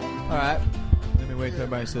 All right. Let me wait till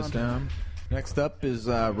everybody sits down. Next up is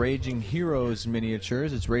Raging Heroes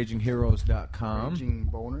miniatures. It's ragingheroes.com. Raging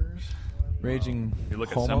boners. Raging If you look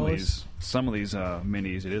homos. at some of these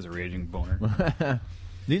minis, it is a raging boner.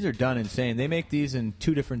 These are done insane. They make these in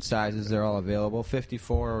 2 different sizes. They're all available,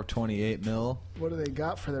 54 or 28 mil. What do they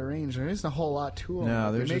got for their range? There isn't a whole lot to them.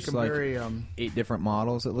 No, they there's make just them like very 8 different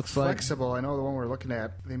models, it looks like. flexible. I know the one we're looking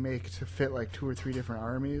at, they make to fit like 2 or 3 different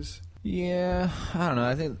armies. Yeah, I don't know.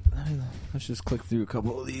 I think let's just click through a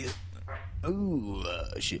couple of these. Ooh,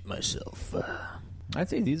 shit myself. I'd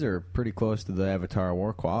say these are pretty close to the Avatar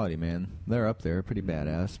War quality, man. They're up there, pretty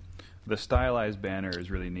badass. The stylized banner is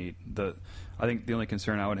really neat. I think the only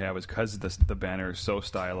concern I would have is because the banner is so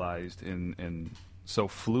stylized and so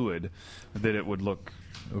fluid that it would look.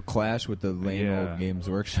 It would clash with the lame Yeah. old Games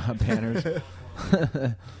Workshop banners.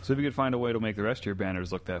 So if you could find a way to make the rest of your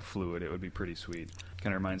banners look that fluid, it would be pretty sweet.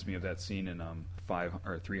 Kind of reminds me of that scene in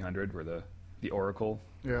 300 where the Oracle.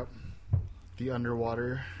 Yep. The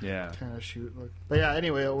underwater Yeah. kind of shoot. Look. But yeah,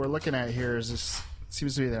 anyway, what we're looking at here is this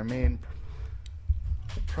seems to be their main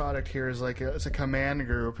product here is like it's a command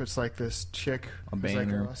group. It's like this chick, A who's like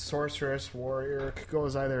banner. a sorceress warrior. It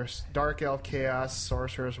goes either dark elf chaos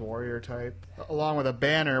sorceress warrior type, along with a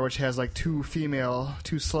banner which has like two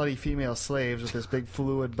slutty female slaves with this big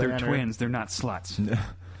fluid banner. They're twins. They're not sluts.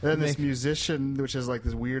 Then this musician, which is like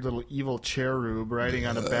this weird little evil cherub riding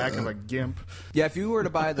on the back of a gimp. Yeah, if you were to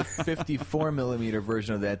buy the 54 millimeter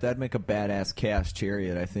version of that'd make a badass Chaos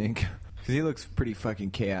Chariot, I think. Because he looks pretty fucking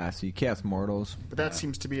chaosy. Chaos Mortals. But that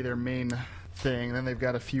seems to be their main thing. Then they've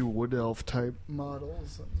got a few wood elf type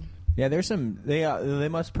models. Yeah, there's some. They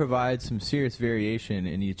must provide some serious variation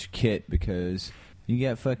in each kit because you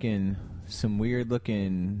got fucking some weird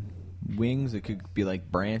looking wings that could be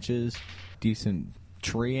like branches, decent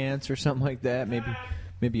tree ants or something like that.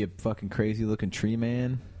 Maybe a fucking crazy looking tree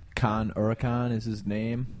man. Khan Urakan is his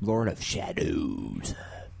name. Lord of Shadows.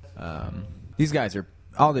 These guys are.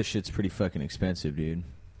 All this shit's pretty fucking expensive, dude.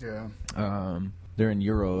 Yeah. They're in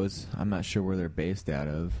euros. I'm not sure where they're based out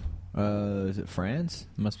of. Is it France?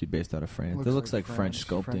 It must be based out of France. It looks like French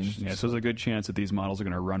sculpting. Yeah, so there's a good chance that these models are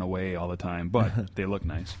going to run away all the time, but they look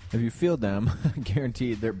nice. If you field them,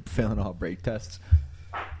 guaranteed they're failing all brake tests.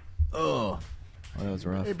 Oh, that was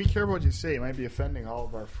rough. Hey, be careful what you say. It might be offending all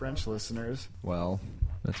of our French listeners. Well,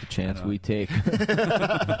 that's a chance we take.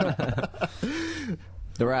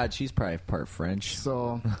 The Rod, she's probably part French.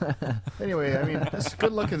 So, anyway, I mean, it's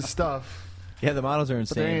good looking stuff. Yeah, the models are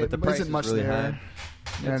insane, but the price isn't is much really there.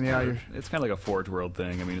 high. And yeah, It's kind of like a Forge World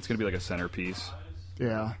thing. I mean, it's going to be like a centerpiece.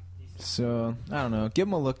 yeah. So, I don't know. Give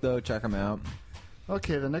them a look, though. Check them out.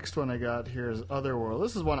 Okay, the next one I got here is Otherworld.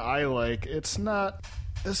 This is one I like. It's not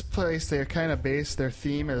this place. They're kind of based. Their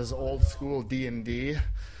theme is old school D&D.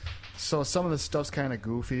 So some of the stuff's kind of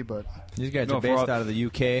goofy, but These guys No, are for based all- out of the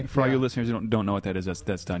UK. For all Yeah. you listeners who don't know what that is,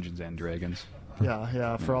 that's Dungeons and Dragons.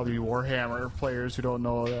 yeah, for all you Warhammer players who don't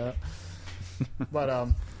know that. But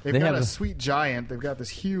they've They got have a a- sweet giant. They've got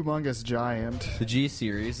this humongous giant. The G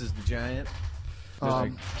series is the giant. Which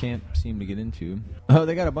Um, I can't seem to get into. Oh,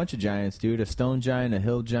 they got a bunch of giants, dude. A stone giant, a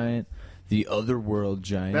hill giant, the Otherworld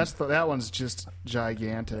giant. that one's just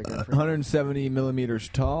gigantic. 170 millimeters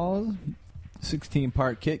tall,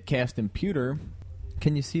 16-part kit, cast in pewter.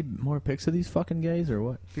 Can you see more pics of these fucking guys or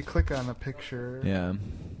what? If you click on the picture, Yeah.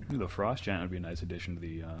 The Frost Giant would be a nice addition to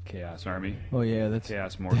the Chaos Army. Oh yeah, that's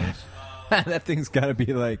Chaos Mortals. that thing's got to be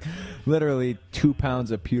like literally 2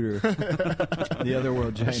 pounds of pewter. The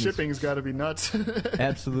Otherworld the giant is shipping's got to be nuts.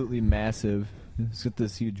 absolutely massive. He's got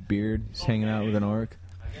this huge beard. He's hanging out with an orc.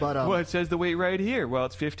 But Well, it says the weight right here. Well,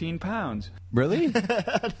 it's 15 pounds. Really? That's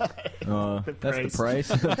the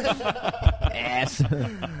price. Ass.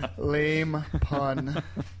 lame pun.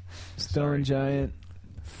 Stone giant,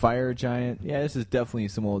 fire giant. Yeah, this is definitely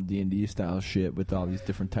some old D&D style shit with all these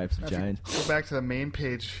different types of If you giants. go back to the main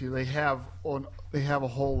page. They have a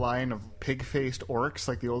whole line of pig-faced orcs,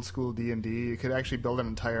 like the old school D&D. You could actually build an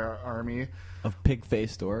entire army. Of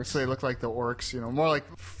pig-faced orcs. So they look like the orcs, more like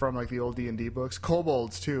from like the old D&D books.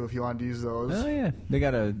 Kobolds too, if you want to use those. Oh yeah, they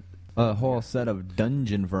got a whole set of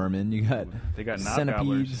dungeon vermin. You got They got knob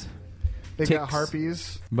centipedes, They got ticks.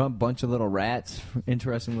 harpies. a bunch of little rats,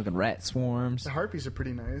 interesting looking rat swarms. The harpies are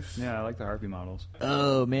pretty nice. Yeah, I like the Harpy models.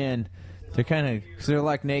 Oh man, they're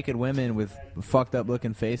like naked women with fucked up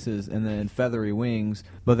looking faces and then feathery wings,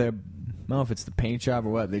 but I don't know if it's the paint job or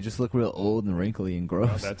what. They just look real old and wrinkly and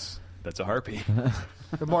gross. That's a Harpy.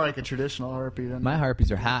 They're more like a traditional harpy than My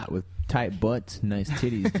harpies are hot with tight butts, nice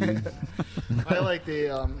titties, dude. I like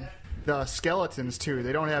the skeletons too.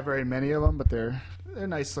 They don't have very many of them, but they're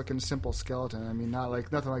nice looking, simple skeleton. I mean,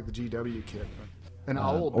 nothing like the GW kit. But an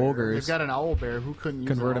owl bear. ogres. They've got an owl bear. Who couldn't use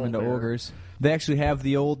Convert an them owl into bear? ogres. They actually have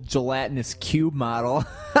the old gelatinous cube model.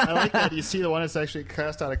 I like that. You see the one that's actually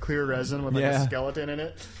cast out of clear resin with like Yeah. a skeleton in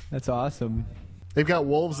it. That's awesome. They've got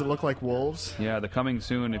wolves that look like wolves. Yeah, they're coming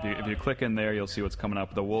soon. If you click in there, you'll see what's coming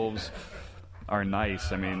up. The wolves are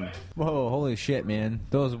nice. I mean, Whoa, holy shit, man.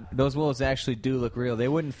 Those wolves actually do look real. They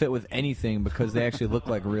wouldn't fit with anything because they actually look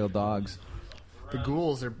like real dogs. The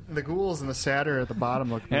ghouls and the satyr at the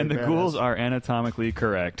bottom look. and the pretty ghouls badass. are anatomically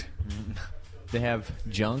correct. They have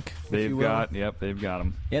junk. if They've you will. got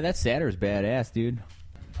them. Yeah, that satyr's badass, dude.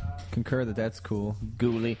 Concur that's cool.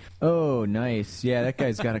 Ghouly. Oh, nice. Yeah, that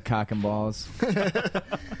guy's got a cock and balls.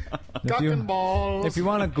 Cock and balls. If you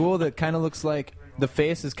want a ghoul that kind of looks like the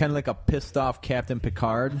face is kind of like a pissed off Captain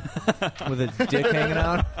Picard with his dick hanging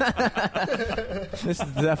out. This is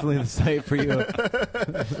definitely the site for you.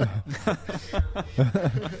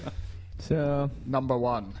 So Number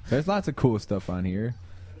 1. there's lots of cool stuff on here.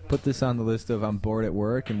 Put this on the list of I'm bored at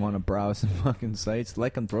work and want to browse some fucking sites.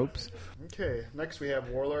 Lycanthropes. Okay, next we have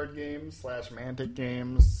Warlord Games / Mantic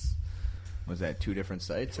Games. Was that 2 different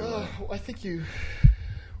sites? Or what? I think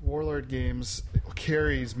Warlord Games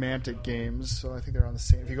carries Mantic Games, so I think they're on the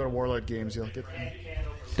same. If you go to Warlord Games, you'll get.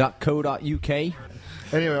 .co.uk.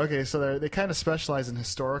 Anyway, okay, so they kind of specialize in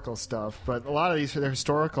historical stuff, but a lot of their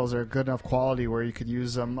historicals are good enough quality where you could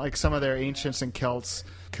use them. Like some of their ancients and Celts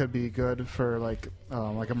could be good for like a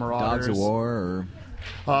Marauders. Dogs of War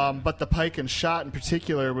or But the pike and shot in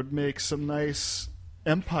particular would make some nice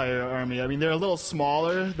Empire army. I mean, they're a little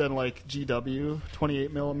smaller than like GW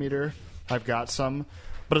 28 millimeter. I've got some,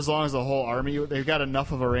 but as long as the whole army, they've got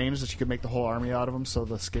enough of a range that you could make the whole army out of them, so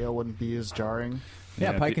the scale wouldn't be as jarring.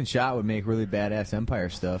 yeah, Yeah, pike if you- and shot would make really badass Empire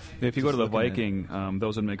stuff. If you go Just to the looking at Viking,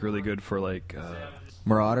 those would make really good for like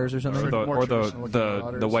Marauders or something. More traditional looking the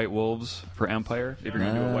Marauders. White Wolves for Empire. If you're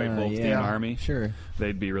going to do a White Wolf yeah. themed army, Sure.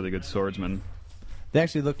 they'd be really good swordsmen. They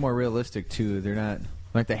actually look more realistic too. They're not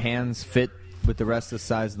like the hands fit with the rest of the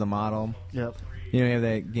size of the model. Yep. You know, you have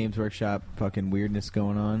that Games Workshop fucking weirdness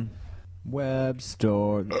going on. Web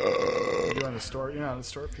store, You're on the store. You're on the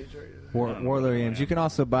store page, right? Warlord Games. You can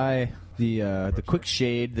also buy the Quick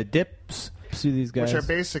Shade, the dips. See these guys? Which are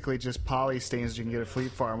basically just poly stains you can get at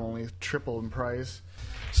Fleet Farm, only triple in price.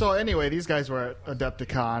 So anyway, these guys were at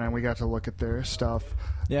Adepticon, and we got to look at their stuff.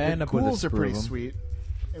 Yeah, I the end up with a ghouls are sprue pretty of 'em. sweet.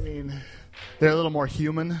 I mean, they're a little more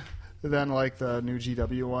human than like the new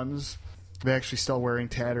GW ones. They're actually still wearing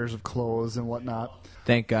tatters of clothes and whatnot.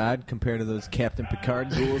 Thank God, compared to those Captain Picard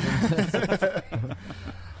ghouls.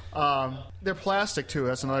 They're plastic too.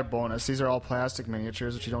 That's another bonus. These are all plastic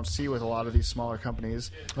miniatures, which you don't see with a lot of these smaller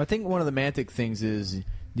companies. I think one of the Mantic things is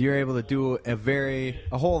you're able to do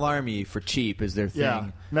a whole army for cheap is their thing.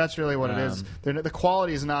 Yeah, that's really what it is. The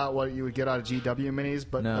quality is not what you would get out of GW minis,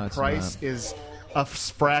 but No, the it's price not. is a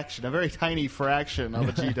fraction, a very tiny fraction of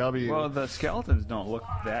a GW. Well, the skeletons don't look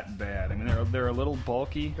that bad. I mean, they're a little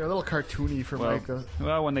bulky. They're a little cartoony for Well, Micah.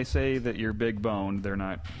 well, when they say that you're big boned, they're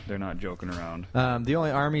not joking around. The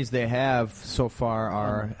only armies they have so far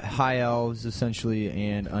are high elves, essentially,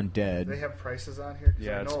 and undead. They have prices on here. 'Cause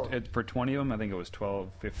Yeah, I know- it's for 20 of them. I think it was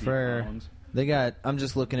 12.50 For pounds. they got, I'm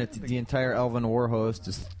just looking at the entire Elven War Host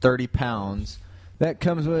is 30 pounds. That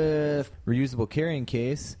comes with reusable carrying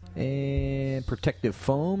case and protective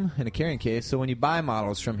foam and a carrying case. So when you buy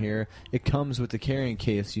models from here, it comes with the carrying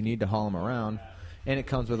case. You need to haul them around, and it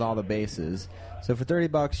comes with all the bases. So for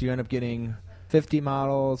 $30, you end up getting 50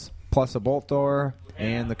 models plus a bolt thrower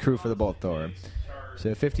and the crew for the bolt thrower.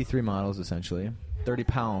 So 53 models essentially, 30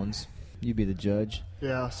 pounds. You be the judge.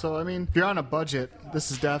 Yeah, so I mean, if you're on a budget,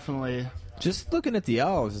 this is definitely. Just looking at the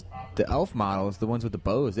elves, the elf models, the ones with the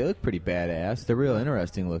bows, they look pretty badass. They're real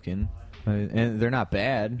interesting looking. And they're not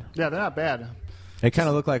bad. Yeah, they're not bad. They kind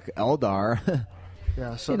of look like Eldar.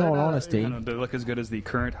 Yeah, so In they're all not- honesty. I don't know, do they look as good as the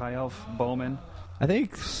current high elf bowman? I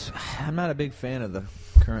think I'm not a big fan of the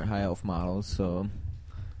current high elf models, so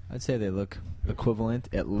I'd say they look equivalent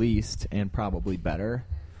at least and probably better.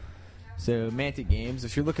 So Mantic Games,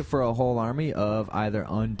 if you're looking for a whole army of either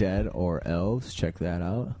undead or elves, check that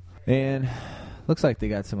out. And looks like they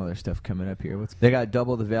got some other stuff coming up here. They got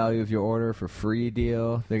double the value of your order for free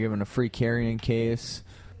deal. They're giving a free carrying case.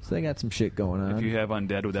 So they got some shit going on. If you have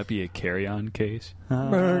undead, would that be a carry-on case?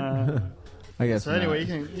 I guess. So anyway,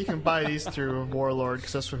 not. you can buy these through Warlord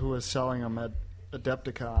because that's who was selling them at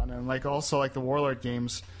Adepticon, and also the Warlord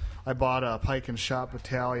games. I bought a Pike and Shot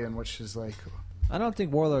Battalion, which is like. I don't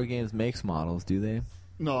think Warlord Games makes models, do they?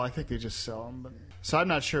 No, I think they just sell them. But, so I'm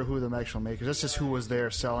not sure who the actual makers. That's just who was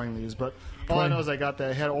there selling these. But all I know is I got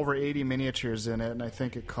that. It had over 80 miniatures in it, and I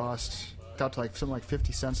think it cost got to something like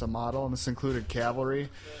 50 cents a model, and this included cavalry.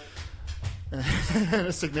 And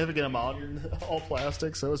a significant amount, all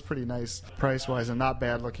plastic, so it was pretty nice price-wise and not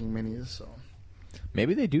bad-looking minis. So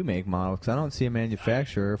Maybe they do make models, because I don't see a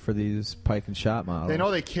manufacturer for these Pike and Shot models. they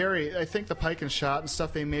know they carry. I think the Pike and Shot and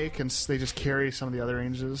stuff they make, and they just carry some of the other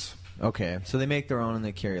ranges. Okay, so they make their own and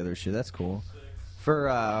they carry other shit. That's cool. For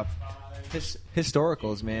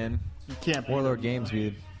historicals, man, You can't beat Warlord them. Games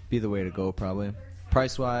be the way to go, probably.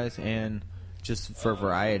 Price-wise and just for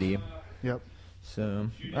variety. Yep. So,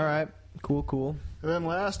 all right. Cool. And then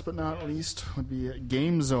last but not least would be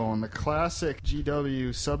Game Zone, the classic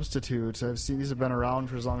GW substitutes. I've seen these have been around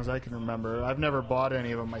for as long as I can remember. I've never bought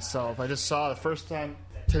any of them myself. I just saw the first time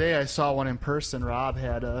today I saw one in person. Rob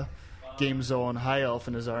had a Game Zone High Elf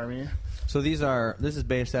in his army. So this is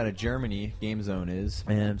based out of Germany, Game Zone is,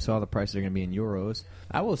 and so all the prices are going to be in euros.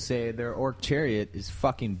 I will say their Orc Chariot is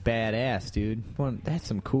fucking badass, dude. That's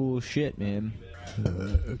some cool shit, man.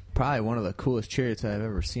 Probably one of the coolest chariots I've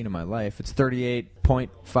ever seen in my life. It's 38.50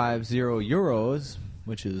 euros,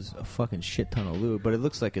 which is a fucking shit ton of loot, but it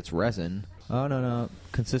looks like it's resin. Oh, no.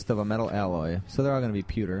 Consists of a metal alloy, so they're all going to be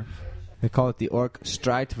pewter. They call it the Orc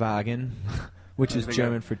Streitwagen, which is They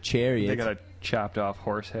German got- for chariot. They got a chopped off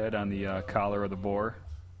horse head on the collar of the boar.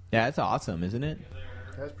 Yeah, that's awesome, isn't it?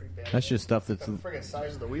 That's pretty bad. That's just stuff that's... The friggin'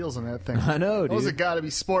 size of the wheels on that thing. I know, dude. Those have got to be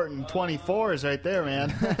sporting 24s right there,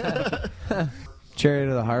 man. Chariot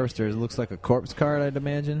of the Harvester. It looks like a corpse cart, I'd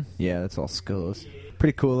imagine. Yeah, that's all skulls.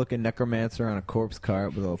 Pretty cool looking necromancer on a corpse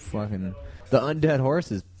cart with a fucking... The undead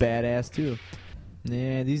horse is badass, too.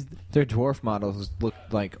 Yeah, their dwarf models look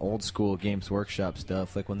like old school Games Workshop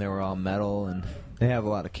stuff, like when they were all metal, and they have a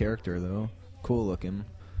lot of character, though. Cool looking.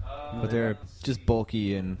 But they're just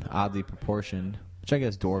bulky and oddly proportioned, which I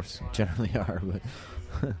guess dwarfs generally are, but...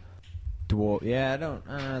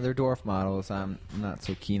 They're dwarf models I'm not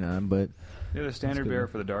so keen on, but... Yeah, the standard good. bearer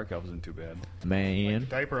for the dark elves isn't too bad. Man,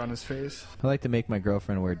 Diaper on his face. I like to make my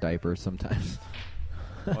girlfriend wear diapers sometimes.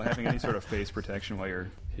 Well, having any sort of face protection while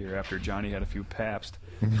you're here after Johnny had a few Pabst.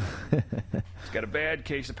 He's got a bad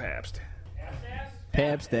case of Pabst.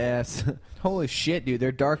 Pabst ass. Holy shit, dude.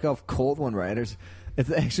 They're Dark Elf Cold One Riders.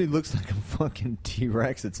 It actually looks like a fucking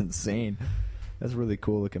T-Rex. It's insane. That's a really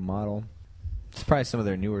cool looking model. It's probably some of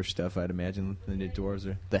their newer stuff, I'd imagine. The dwarves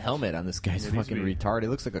are. The helmet on this guy's Yeah, these fucking would be- retarded. It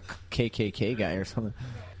looks like a KKK guy or something.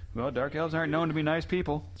 Well, dark elves aren't known to be nice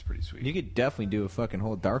people. It's pretty sweet. You could definitely do a fucking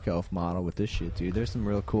whole Dark Elf model with this shit, dude. There's some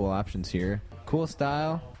real cool options here. Cool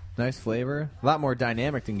style. Nice flavor. A lot more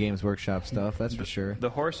dynamic than Games Workshop stuff, that's for sure. The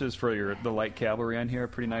horses for the light cavalry on here are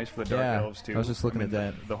pretty nice for the Dark Yeah, Elves, too. I was just looking at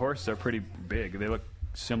that. The horses are pretty big. They look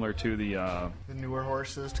similar to the newer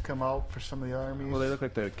horses to come out for some of the armies. well, they look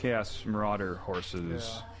like the Chaos Marauder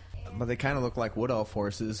horses. But they kind of look like Wood Elf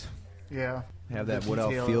horses. Yeah. They have that The Wood Elf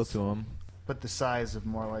details, feel to them. But the size of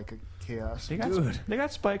more like a chaos. They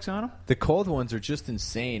got spikes on them. The cold ones are just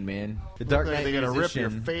insane, man. The Dark Knight They're gonna rip your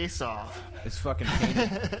Musician face off. is fucking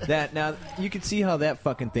painted. That now you can see how that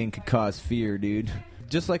fucking thing could cause fear, dude.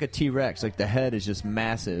 Just like a T-Rex, like the head is just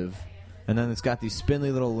massive, and then it's got these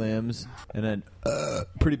spindly little limbs, and then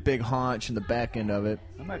pretty big haunch in the back end of it.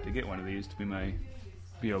 I might have to get one of these to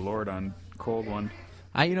be a lord on cold one.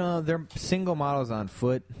 Their single models on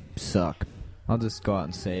foot suck. I'll just go out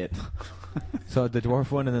and say it. So the dwarf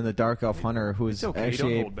one and then the dark elf hunter, who is It's okay,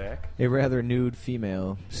 actually don't hold back. a rather nude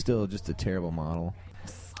female, still just a terrible model.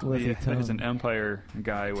 There's an Empire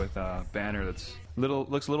guy with a banner that's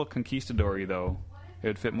looks a little conquistador-y, though. It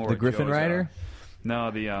would fit more. The with Griffin Joe's, Rider?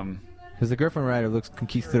 No, Because the Griffin Rider looks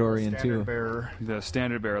conquistadorian Standard too. bearer. the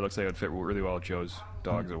standard bearer looks like it would fit really well with Joe's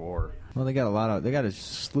Dogs of War. Well, they got a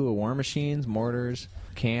slew of war machines, mortars,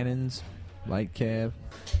 cannons, light cav.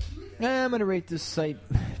 I'm gonna rate this site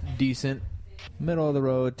decent, middle of the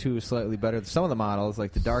road to slightly better. Some of the models,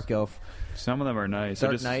 like the Dark Elf, Some of them are nice.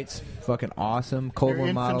 Dark Knights, fucking awesome. Cold Their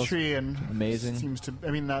War models, infantry and amazing. seems to. I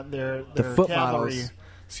mean, not their foot cavalry models.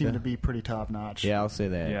 seem Yeah. to be pretty top notch. Yeah, I'll say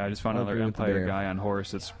that. Yeah, I just found I'll another agree with the Empire bear. guy on horse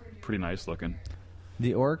that's pretty nice looking.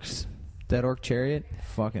 The orcs, that orc chariot,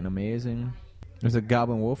 fucking amazing. There's a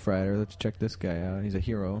Goblin Wolf Rider. Let's check this guy out. He's a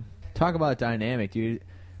hero. Talk about dynamic, dude. It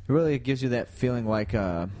really gives you that feeling like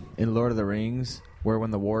in Lord of the Rings, where when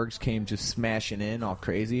the wargs came just smashing in all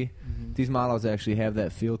crazy. Mm-hmm. These models actually have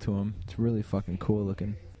that feel to them. It's really fucking cool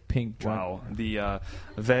looking. Pink. Wow. The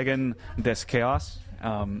Vegan des Chaos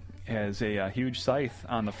has a huge scythe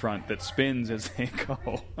on the front that spins as they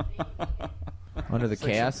go. Under the It's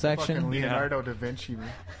like chaos some section. fucking Leonardo da Vinci.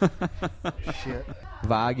 Shit.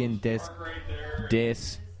 Wagen des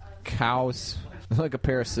Chaos. Like a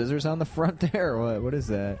pair of scissors on the front there, or what? What is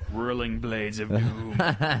that? Whirling blades of doom.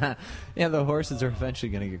 Yeah, the horses are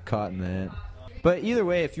eventually going to get caught in that. But either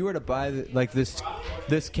way, if you were to buy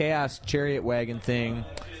this Chaos Chariot Wagon thing,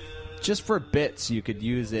 just for bits, you could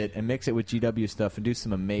use it and mix it with GW stuff and do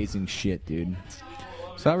some amazing shit, dude.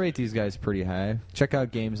 So I'll rate these guys pretty high. Check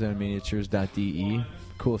out gamesandminiatures.de.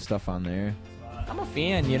 Cool stuff on there. I'm a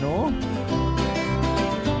fan, you know.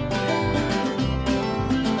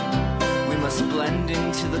 We must blend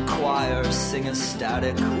into the choir, sing a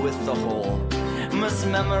static with the whole. Must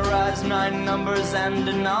memorize 9 numbers and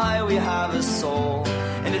deny we have a soul.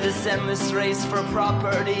 Into this endless race for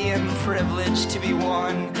property and privilege to be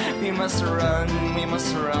won. We must run, we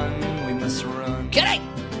must run, we must run. Kitty!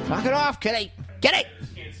 Knock it off, Kitty! Kitty!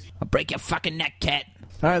 I'll break your fucking neck, cat.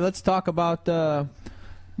 All right, let's talk about your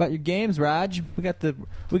games, Raj. We got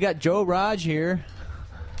Joe Raj here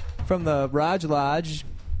from the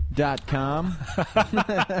RajLodge.com.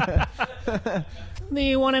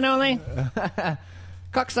 The one and only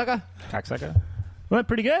Cocksucker. went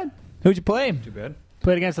pretty good. Who'd you play? Too bad.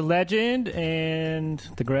 Played against the Legend and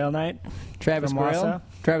the Grail Knight. Travis From Grail. Wausau.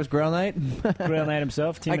 Travis Grail Knight. Grail Knight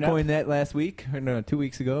himself. I Teaming up. coined that last week, or no, 2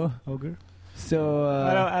 weeks ago. Ogre. So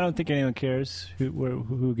I don't think anyone cares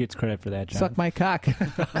who gets credit for that, John. suck my cock.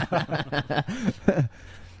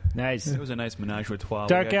 Nice. It was a nice menage a trois.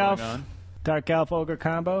 Dark we got Elf. going on. Dark Elf Ogre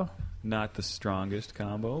combo Not the strongest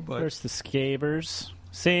combo, but versus the Scavers.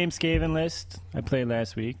 Same Skaven list I played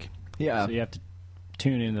last week. Yeah. So you have to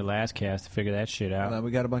tune in the last cast to figure that shit out.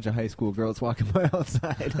 We got a bunch of high school girls walking by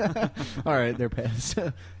outside. All right, they're past.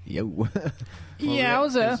 Yo.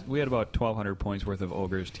 Yowza. we had about 1,200 points worth of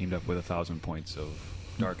ogres teamed up with 1,000 points of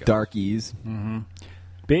Dark Elf. Darkies.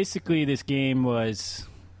 Basically, this game was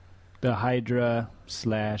the Hydra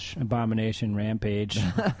 / Abomination Rampage.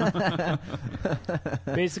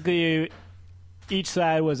 Basically, each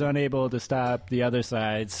side was unable to stop the other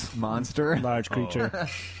side's Monster. large creature.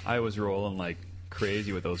 I was rolling like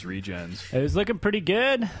crazy with those regens. It was looking pretty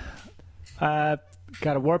good. Got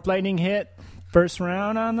a Warp Lightning hit first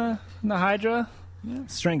round on the Hydra.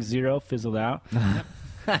 Strength 0, fizzled out.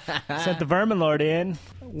 Sent the Vermin Lord in.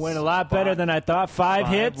 Went a lot better than I thought. 5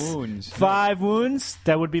 hits. wounds. 5 wounds.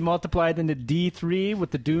 That would be multiplied into D3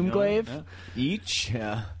 with the Doomglaive. Yeah. Each.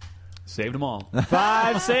 Yeah. Saved them all.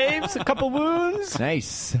 5 saves, a couple wounds.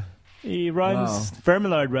 Nice. He runs. Wow.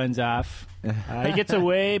 Vermin Lord runs off. He gets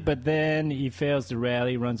away, but then he fails to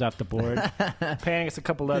rally, runs off the board. Panics a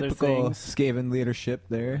couple other Typical things. Skaven leadership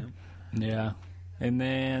there. Yeah. And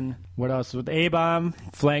then, what else? With A-Bomb,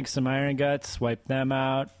 flank some Iron Guts, wipe them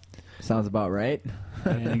out. Sounds about right.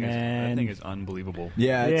 And That then thing is unbelievable.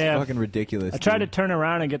 Yeah, it's Yeah. fucking ridiculous. I tried to dude. turn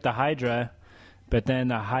around and get the Hydra, but then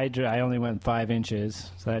the Hydra, I only went 5 inches,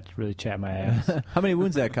 so that really chapped my ass. How many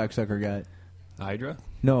wounds that cocksucker got? The Hydra?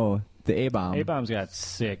 No, the A-bomb. A-Bomb's got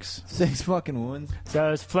 6. 6 fucking wounds. So I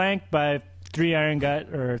was flanked by 3 Iron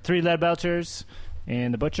Gut, or 3 Lead Belchers,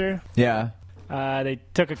 and the Butcher. Yeah. They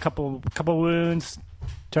took a couple wounds,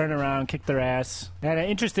 turned around, kicked their ass. And an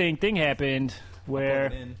interesting thing happened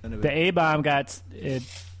where the A-Bomb it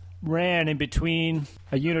ran in between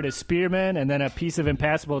a unit of spearmen and then a piece of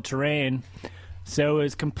impassable terrain, so it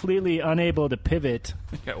was completely unable to pivot.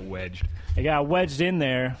 It got wedged. It got wedged in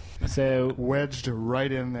there. So, Wedged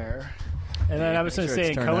right in there. and then I was going to sure say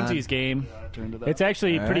it's in turned Conzi's on. game, Turned it up. it's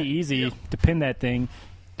actually All pretty right. easy to pin that thing.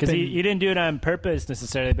 Because he didn't do it on purpose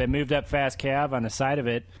necessarily, but moved up fast cav on the side of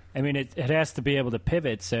it. I mean, it has to be able to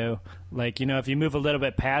pivot. So, like, if you move a little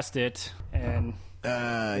bit past it and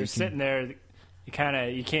you're sitting there,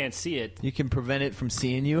 you can't see it. You can prevent it from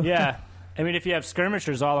seeing you. Yeah. I mean, if you have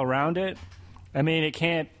skirmishers all around it, I mean, it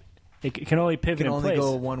can only pivot Can in only place.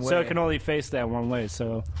 go one So way. it can only face that one way.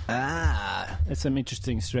 So it's some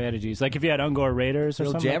interesting strategies. Like if you had Ungor Raiders or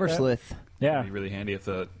Little something like that. Jabberslith. Yeah. It'd be really handy if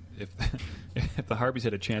the if the Harpies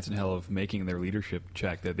had a chance in hell of making their leadership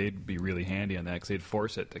check, that they'd be really handy on that because they'd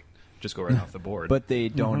force it to just go right off the board. But they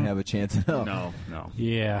don't have a chance at all. no.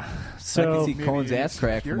 Yeah. I So, can see Cohen's ass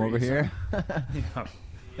crack from over here.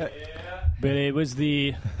 but it was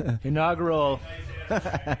the inaugural.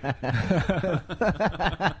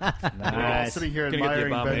 Nice. Sitting here Gonna get the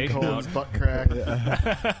admiring Ben abomination Cohen's out. butt crack.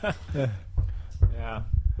 Yeah.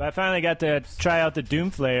 But I finally got to try out the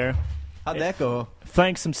Doom Flayer, How'd that go?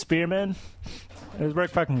 flank some spearmen. It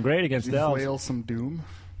worked fucking great against Did you elves. flail some doom?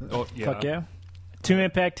 Oh yeah. Fuck yeah. 2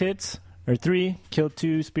 impact hits, or 3, killed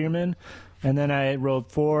 2 spearmen. And then I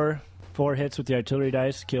rolled 4 hits with the artillery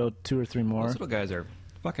dice, killed 2 or 3 more. Those little guys are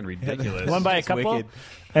fucking ridiculous. One by a That's couple. wicked.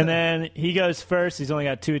 And then he goes first. He's only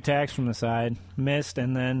got 2 attacks from the side. Missed.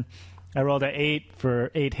 And then I rolled an 8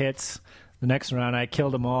 for 8 hits. The next round, I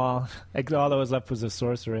killed them all. All that was left was a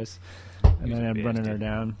sorceress. And then I'm running her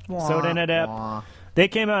down. So it ended up... They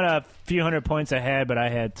came out a few hundred points ahead, but I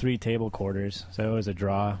had 3 table quarters. So it was a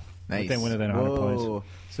draw. Nice. They win within 100 points. Whoa.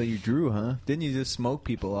 So you drew, huh? Didn't you just smoke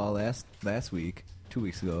people all last week? 2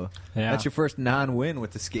 weeks ago. Yeah. That's your first non-win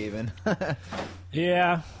with the Skaven.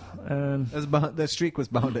 Yeah. That streak was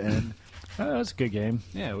bound to end. That was a good game.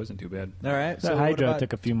 Yeah, it wasn't too bad. All right. The So Hydra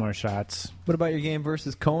took a few more shots. what about your game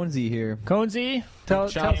versus Conesy here? Conzi, tell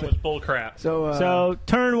It was bull crap. So, So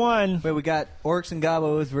turn 1. wait, we got Orcs and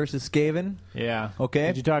Gobos versus Skaven. Yeah. Okay.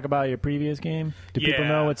 Did you talk about your previous game? Do people Yeah.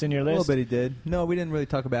 know what's in your A list? little bit he did. No, we didn't really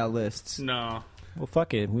talk about lists. No. Well,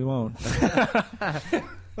 fuck it. We won't.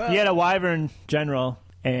 He had a Wyvern General,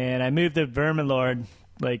 and I moved the Vermin Lord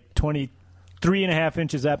like 23.5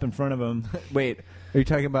 inches up in front of him. Wait, are you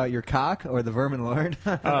talking about your cock or the Vermin Lord?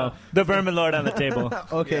 Oh, the Vermin Lord on the table.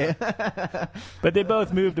 Okay. But they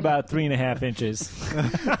both moved about 3.5 inches.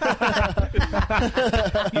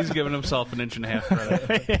 He's giving himself 1.5 inches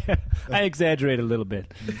credit. I exaggerate a little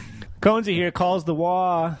bit. Conzi here calls the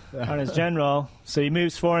wah on his general, so he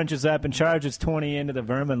moves 4 inches up and charges 20 into the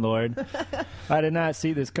Vermin Lord. I did not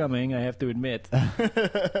see this coming, I have to admit.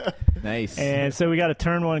 Nice. And so we got a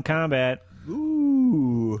turn 1 combat.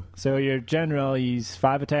 Ooh. So your general, he's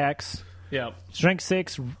 5 attacks, Yeah. strength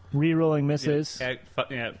 6, re-rolling misses.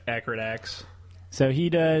 Accurate axe. So he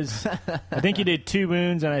does, I think he did 2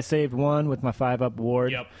 wounds, and I saved 1 with my 5-up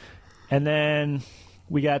ward. Yep. And then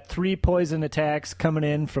we got 3 poison attacks coming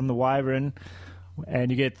in from the Wyvern,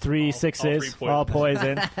 and you get 3 sixes, all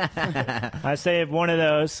poison. I saved 1 of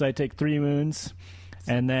those, so I take 3 wounds.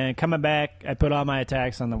 And then coming back, I put all my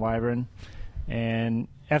attacks on the Wyvern. And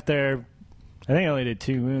after, I think I only did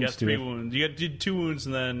 2 You wounds got to 3 it. wounds. You did 2 wounds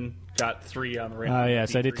and then got 3 on the range. Oh, yeah,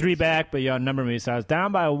 so I did 3 back, but you outnumbered me, so I was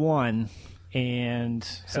down by 1. And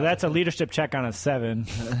so that's a leadership check on a 7.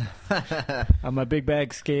 I'm a big bag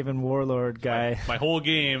Skaven warlord guy. My whole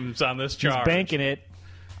game's on this He's charge. banking it.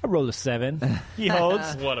 I rolled a 7. He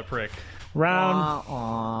holds. What a prick.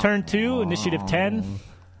 Round turn 2, initiative 10.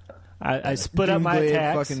 I split up my Doomblade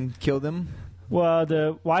attacks. fucking killed him. Well,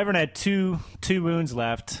 the Wyvern had two wounds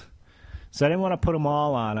left, so I didn't want to put them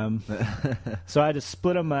all on him. So I had to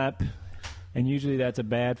split them up, and usually that's a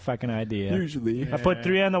bad fucking idea. Usually. I put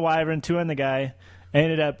 3 on the Wyvern, 2 on the guy. I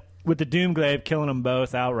ended up with the Doomglaive killing them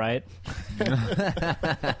both outright.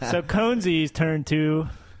 So Conzi's turn 2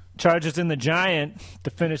 charges in the Giant to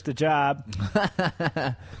finish the job.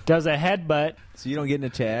 Does a headbutt. So you don't get an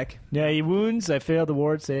attack. Yeah, he wounds. I failed the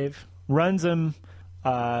ward save. Runs him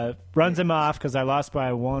runs him off because I lost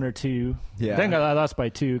by 1 or 2. Yeah. I think I lost by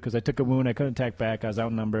 2 because I took a wound. I couldn't attack back. I was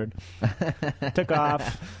outnumbered. Took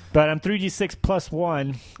off. But I'm 3d6 plus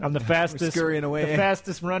 1. I'm the fastest, scurrying away. the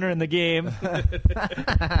fastest runner in the game.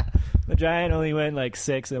 The giant only went like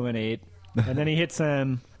 6. I went 8. And then he hit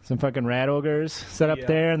some fucking rat ogres set up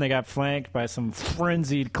there, and they got flanked by some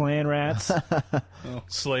frenzied clan rats.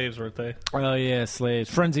 Slaves, weren't they? Oh, yeah, slaves.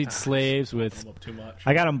 Frenzied slaves with... Too much.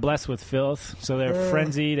 I got them blessed with filth, so they're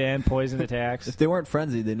frenzied and poison attacks. If they weren't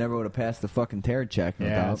frenzied, they never would have passed the fucking terror check. No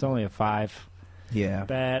Yeah, doubt. it's only a 5. Yeah.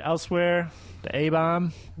 But elsewhere, the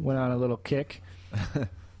A-bomb went on a little kick.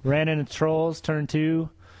 Ran into trolls, turn 2,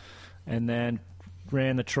 and then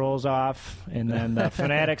ran the trolls off, and then the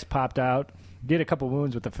fanatics popped out. Did a couple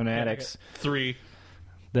wounds with the fanatics. 3.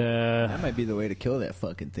 That might be the way to kill that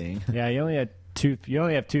fucking thing. Yeah, you only had 2. You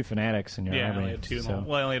only have 2 fanatics in your Yeah, I army. only had 2. So.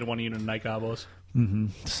 Well, I only had 1 unit of Night Goblins.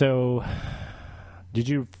 So, did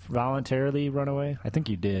you voluntarily run away? I think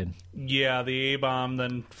you did. Yeah, the A-bomb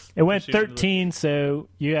then... It went proceeded to 13, so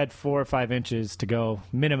you had 4 or 5 inches to go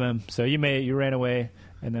minimum. So you ran away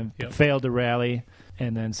and then failed to rally,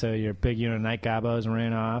 and then so your big unit of Night Gobos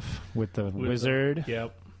ran off with the wizard.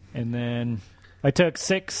 Yep. And then I took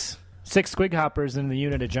 6 squig hoppers in the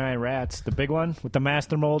unit of giant rats. The big one with the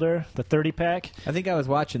master molder, the 30 pack. I think I was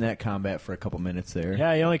watching that combat for a couple minutes there.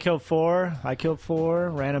 Yeah, he only killed 4. I killed 4,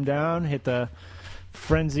 ran him down, hit the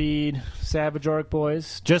frenzied savage orc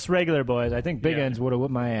boys, just regular boys. I think big ends would have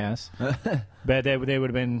whipped my ass, but they would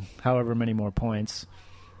have been however many more points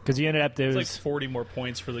because you ended up there It's was like 40 more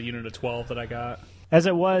points for the unit of 12 that I got. as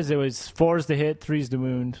it was 4s to hit, 3s to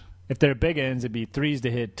wound. If they're big ends, it'd be 3s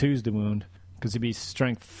to hit, 2s to wound because it'd be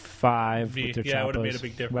strength 5 with your it would have made a chappos.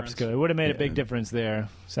 big difference. It would have made a big difference there.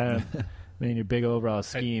 So I mean, your big overall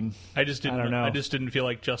scheme. I just didn't. I don't know. I just didn't feel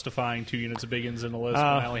like justifying 2 units of big ends in the list when Oh,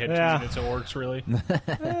 I only had 2 yeah. units of orcs. Really,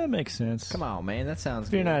 That makes sense. Come on, man. That sounds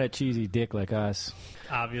If good. you're not a cheesy dick like us.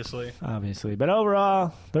 obviously. Obviously. But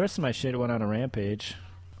overall, the rest of my shit went on a rampage.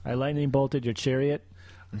 I lightning bolted your chariot.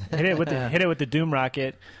 Hit it with the Doom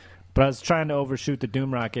Rocket. But I was trying to overshoot the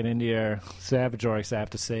Doom Rocket into your Savage Orcs, I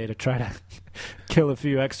have to say, to try to kill a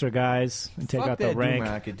few extra guys and take Fuck out that the rank.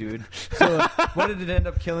 Doom Rocket, dude. So, what did it end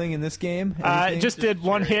up killing in this game? I Anything? just did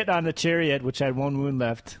one hit on the chariot, which had 1 wound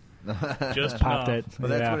left. Just Popped enough. it. Well,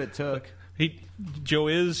 that's Yeah. what it took. Joe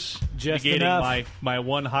is Just negating enough. my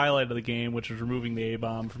one highlight of the game, which was removing the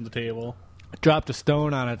A-bomb from the table. Dropped a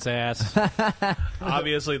stone on its ass.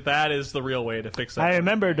 Obviously, that is the real way to fix that. I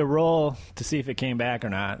remembered to roll to see if it came back or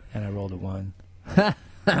not, and I rolled a 1.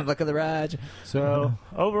 Look at the Raj. So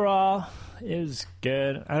overall, it was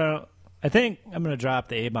good. I think I'm gonna drop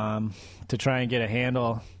the A-bomb to try and get a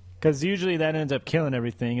handle, because usually that ends up killing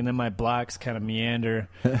everything, and then my blocks kind of meander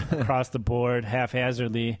across the board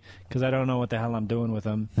haphazardly because I don't know what the hell I'm doing with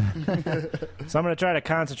them. So I'm gonna try to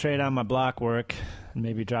concentrate on my block work and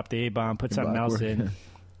maybe drop the A-bomb, put something block else work. in.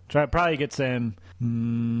 Probably get some.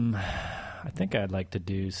 I think I'd like to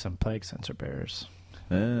do some plague sensor bearers.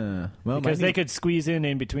 Well, Because they could squeeze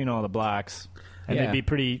in between all the blocks. And Yeah. they'd be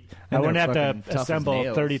pretty... And I wouldn't they're have fucking to tough as assemble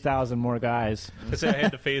nails. 30,000 more guys. I say I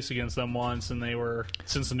had to face against them once, and they were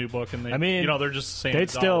since the new book, and they, I mean, they're just the same. They'd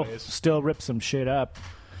as always. still rip some shit up.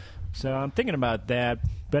 So I'm thinking about that.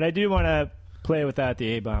 But I do want to play without the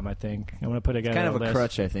A-bomb, I think. I want to put together kind of a list.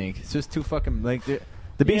 crutch, I think. It's just too fucking like the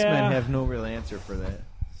Beastmen Yeah. have no real answer for that.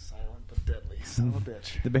 Silent but deadly. Son of a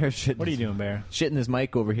bitch. The bear shit. What are you doing, Bear? Shitting his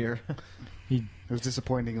mic over here. It was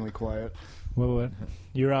disappointingly quiet. What?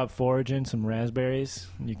 You were out foraging some raspberries,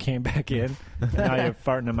 and you came back in, and now you're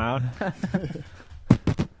farting them out.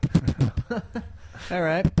 All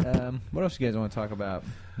right. What else you guys want to talk about?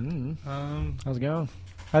 How's it going?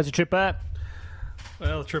 How's your trip up?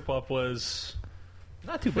 Well, the trip up was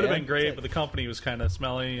Not too would have been great, but the company was kind of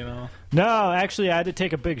smelly, you know. No, actually, I had to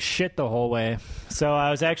take a big shit the whole way. So I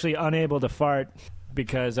was actually unable to fart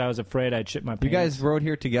because I was afraid I'd shit my pants. You guys rode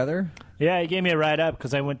here together? Yeah, he gave me a ride up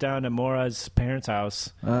because I went down to Mora's parents'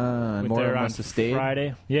 house. And Went Maura there on must have stayed.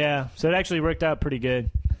 Friday. Yeah, so it actually worked out pretty good.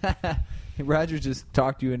 Roger just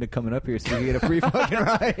talked you into coming up here so you get a free fucking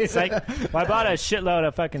ride. It's like, well, I bought a shitload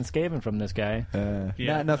of fucking Skaven from this guy.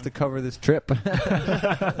 Yeah. Not enough to cover this trip.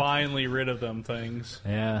 Finally rid of them things.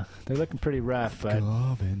 Yeah, they're looking pretty rough, but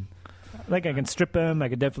like I can strip them. I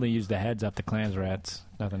could definitely use the heads off the clans rats.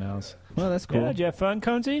 Nothing else. Well, that's cool. Yeah, did you have fun,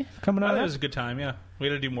 Conzi? Coming on It up? was a good time, yeah. We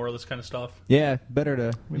got to do more of this kind of stuff. Yeah, better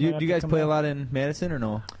to. We You, might do you have guys to come play a back. lot in Madison or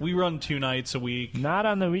no? We run 2 nights a week. Not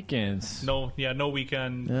on the weekends. No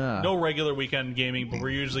weekend, Yeah. no regular weekend gaming, but we're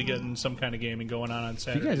usually getting some kind of gaming going on If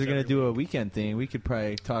Saturdays. you guys are going every to do a weekend thing, we could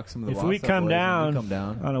probably talk some of the If we Wassa come boys and down, we come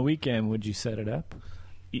down. on a weekend, would you set it up?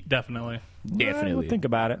 Definitely. We'll think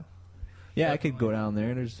about it. Yeah, I could go down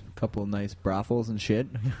there. There's a couple of nice brothels and shit.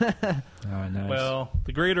 Oh, nice. Well,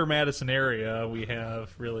 the greater Madison area, we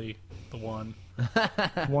have really the one.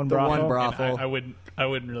 one the brothel? one And brothel. I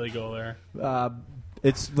wouldn't really go there.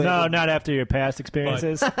 It's No, not after your past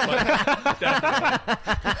experiences. Definitely.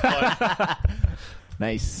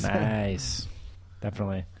 nice. Nice.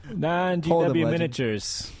 Definitely. Hold Non-GW them, legend.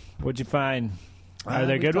 miniatures. What'd you find? Are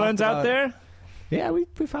there we good talked ones out about- there? Yeah, we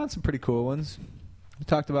found some pretty cool ones. We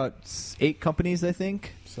talked about 8 companies, I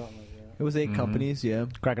think. Something like that. It was 8 companies, yeah.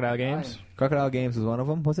 Crocodile Games? Crocodile Games was one of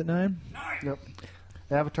them. Was it 9? Yep.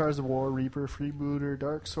 Avatars of War, Reaper, Freebooter,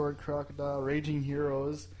 Dark Sword, Crocodile, Raging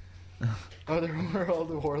Heroes, Otherworld,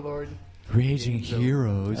 Warlord. Raging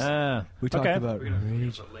Heroes. We talked okay. about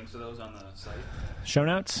Rage. Put links to those on the site. Show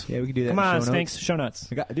notes? Yeah, we can do that. Come in on, show Stinks. notes. Show notes.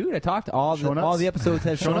 Dude, I talked all Show the notes? episodes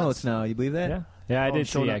have show Show notes notes? now. You believe that? Yeah, I Oh, did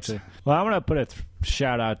show see, notes. actually. Well, I want to put a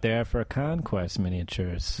shout out there for Conquest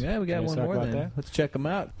Miniatures. Yeah, we got Can you one talk more about then. that? Let's check them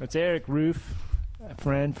out. It's Eric Roof, a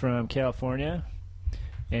friend from California,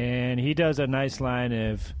 and he does a nice line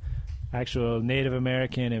of actual Native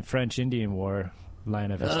American and French Indian War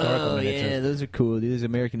line of historical miniatures. yeah, those are cool. These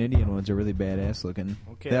American Indian ones are really badass looking.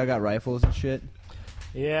 Okay. They all got rifles and shit.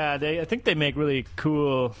 Yeah, I think they make really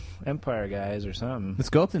cool Empire guys or something. The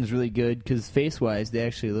sculpting's really good because face-wise, they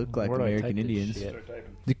actually look like Where do I American type this Indians.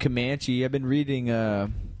 shit? The Comanche. I've been reading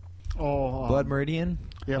Blood Meridian.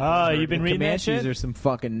 Yep. Oh, you've been reading that Comanches shit? are some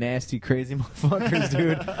fucking nasty, crazy motherfuckers,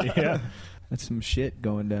 dude. Yeah. That's some shit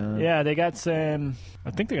going down. Yeah, they got some.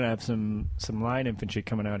 I think they're gonna have some line infantry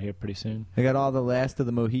coming out here pretty soon. They got all the Last of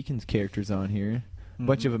the Mohicans characters on here.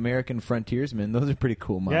 Bunch of American frontiersmen. Those are pretty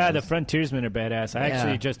cool models. Yeah, the frontiersmen are badass. I Yeah.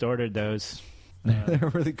 actually just ordered those. They're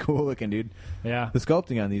really cool looking, dude. Yeah. The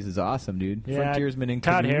sculpting on these is awesome, dude. Yeah, Frontiersmen in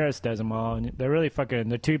Todd canoe. Harris does them all, and they're really fucking.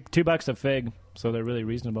 They're $2 a fig, so they're really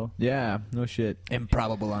reasonable. Yeah, no shit.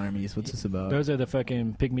 Improbable armies. What's this about? Those are the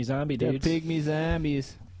fucking pygmy zombie They're dudes. pygmy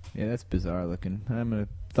zombies. Yeah, that's bizarre looking. I'm gonna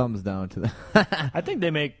thumbs down to that. I think they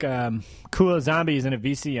make cool zombies in a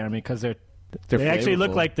VC army because they actually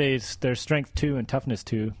look flavorful. like they're strength 2 and toughness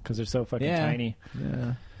 2 because they're so fucking Yeah. tiny.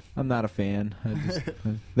 Yeah, I'm not a fan.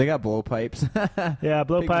 They got blowpipes. Yeah,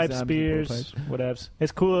 Pygmy blowpipes, zombies and spears, blowpipes. whatevs.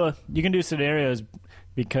 It's cool. You can do scenarios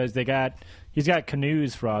because he's got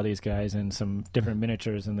canoes for all these guys and some different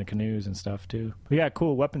miniatures in the canoes and stuff too. We got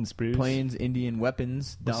cool weapon sprues. Plains Indian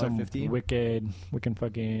weapons, Some $1.50. wicked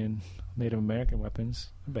fucking Native American weapons.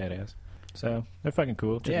 They're badass. So they're fucking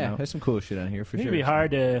cool. Check them Yeah, out. there's some cool shit on here for It'd sure. be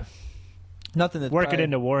hard to Nothing that work it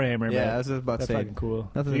into Warhammer. Yeah, but I was just about to that's say. fucking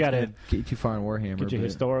cool. Nothing You that's gotta gonna get you too far in Warhammer. get your but-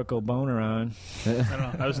 historical boner on. I don't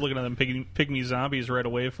know. I was looking at them pygmy zombies right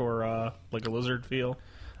away for like a lizard feel.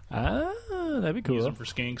 Ah, that'd be Use cool. them for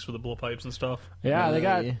skinks with the blowpipes and stuff. Yeah, they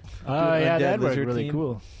got. Yeah. Oh Undead yeah, that worked lizard really team.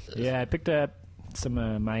 cool. Yeah, I picked up some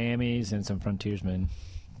Miamis and some Frontiersmen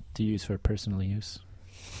to use for personal use.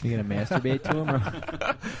 You gonna masturbate to them?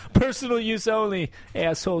 Or? Personal use only,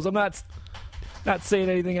 assholes. I'm not saying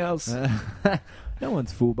anything else. No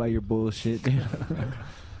one's fooled by your bullshit. Dude.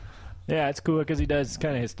 Yeah, it's cool because he does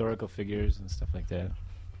kind of historical figures and stuff like that.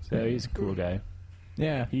 So he's a cool guy.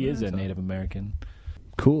 Yeah, He is a that's Native American.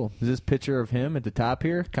 cool. Is this picture of him at the top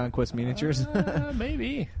here? Conquest Miniatures.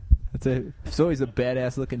 Maybe. That's a. So he's a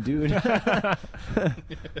badass looking dude.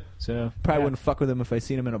 So Probably yeah. wouldn't fuck with him if I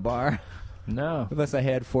seen him in a bar, No, unless I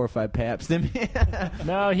had 4 or 5 paps.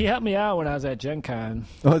 no. He helped me out when I was at Gen Con.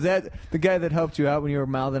 Oh, is that the guy that helped you out when you were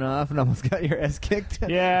mouthing off and almost got your ass kicked?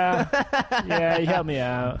 Yeah, yeah. He helped me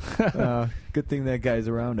out. Good thing that guy's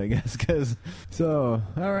around, I guess. All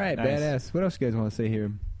right, Nice. badass. What else you guys want to say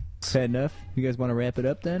here? Had enough? You guys want to wrap it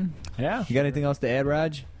up then? Yeah, You got anything else to add,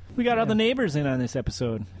 Raj? we got all the neighbors in on this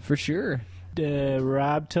episode. For sure. Did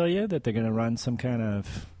Rob tell you that they're going to run some kind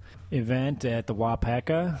of event at the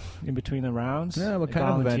Wapaka in between the rounds? Yeah, what They kind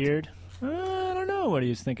of event? volunteered. I don't know what he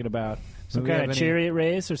was thinking about. Some Do we kind have of any- chariot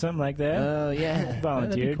race or something like that. Oh, yeah.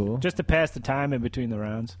 Volunteered. That'd be cool. Just to pass the time in between the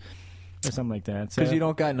rounds or something like that. Because So, you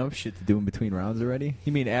don't got enough shit to do in between rounds already?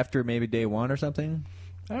 You mean after maybe day 1 or something?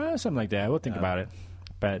 something like that. We'll think about it.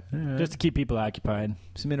 But Alright. just to keep people occupied.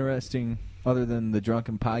 Some interesting, other than the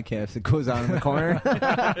drunken podcast that goes on in the corner.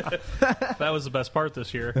 That was the best part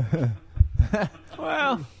this year.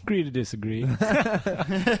 Well, agree to disagree. I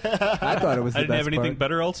thought it was the I didn't best have anything part.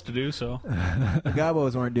 better else to do, so The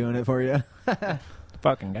Gobos weren't doing it for you.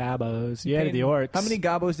 Fucking gabos. Yeah, to the orcs. How many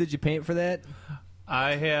Gobos did you paint for that?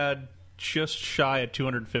 I had just shy of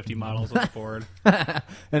 250 models on the board.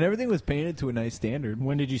 And everything was painted to a nice standard.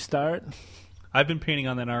 When did you start? I've been painting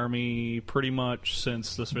on that army pretty much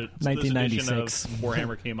since this edition of 1996.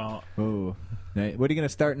 Warhammer came out. Oh, what are you going to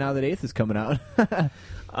start now that 8th is coming out?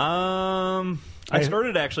 I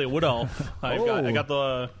started actually at Wood Elf. I got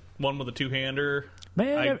the one with the two-hander.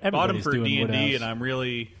 Man, I bought him everybody's for doing Wood D&D, Elves. and I'm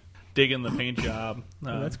really digging the paint job.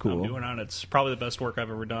 that's cool. I'm doing on it. It's probably the best work I've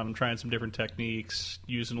ever done. I'm trying some different techniques,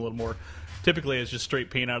 using a little more. Typically, it's just straight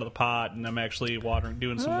paint out of the pot, and I'm actually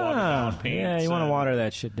doing some watered down paint. Yeah, you want to water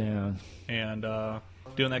that shit down. And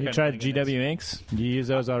doing that You kind tried of thing. GW inks? Do you use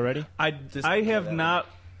those already? I have not.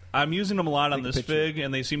 I'm using them a lot on Take a this picture. fig,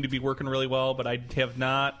 and they seem to be working really well. But I have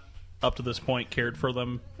not, up to this point, cared for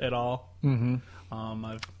them at all. Mm-hmm.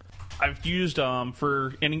 I've used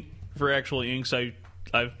for actual inks.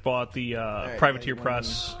 I've bought the Privateer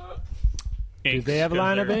Press. Do they have a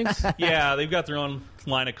line of inks? Yeah, they've got their own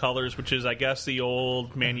line of colors, which is, I guess, the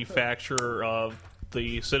old manufacturer of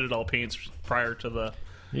the Citadel paints prior to the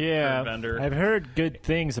Yeah, vendor. I've heard good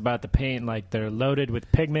things about the paint. Like they're loaded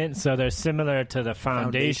with pigment, so they're similar to the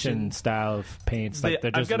foundation style of paints. Like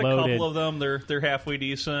they're just I've got loaded. a couple of them. They're halfway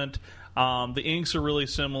decent. The inks are really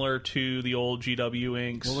similar to the old GW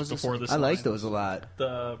inks What was this before one? this. I like line. those a lot.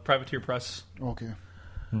 The Privateer Press Okay.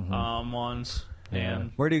 ones. Yeah.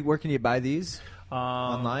 And Where can you buy these?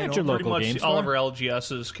 Online? At your pretty local much game all store? of our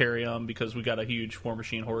LGSs carry them because we got a huge War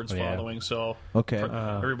Machine Hordes Yeah. following. So Okay.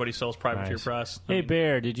 everybody sells Privateer Nice. Press. Hey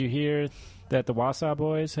Bear, did you hear that the Wausau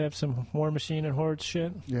boys have some War Machine and Horde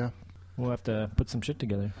shit? Yeah. We'll have to put some shit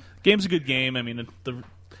together. Game's a good game. I mean,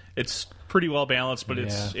 it's pretty well balanced, but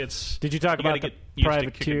it's. Did you talk gotta about the get used to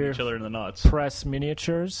kicking Privateer each other in the nuts? Press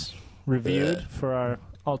miniatures reviewed for our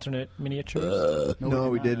alternate miniatures? No,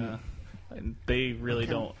 we didn't. And they really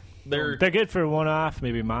don't. They're They're good for one-off,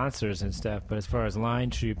 maybe monsters and stuff, but as far as line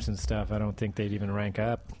troops and stuff, I don't think they'd even rank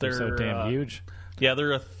up. They're so They're, damn huge. yeah,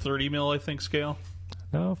 they're a 30 mil, I think, scale.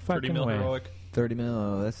 No 30 fucking mil way. heroic. 30 mil.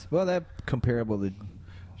 Oh, that's comparable to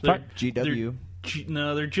They're- GW.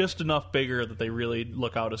 No, they're just enough bigger that they really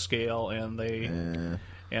look out of scale, and they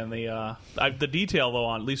the detail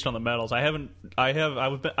though, at least on the medals,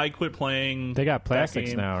 I quit playing. They got that plastics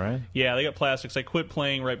game. now, right? Yeah, they got plastics. I quit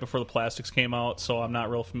playing right before the plastics came out, so I'm not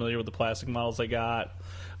real familiar with the plastic models they got.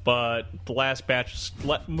 But the last batch,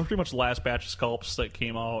 pretty much the last batch of sculpts that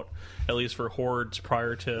came out, at least for Hordes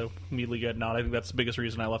prior to immediately getting out, I think that's the biggest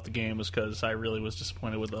reason I left the game, was because I really was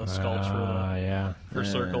disappointed with the sculpts for the Yeah.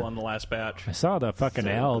 first circle on the last batch. I saw the fucking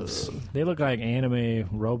elves. They look like anime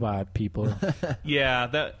robot people. Yeah,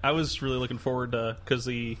 that I was really looking forward to, because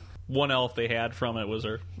the one elf they had from it was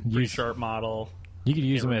a pretty Use- sharp model. You could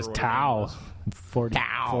use Can't them as remember what it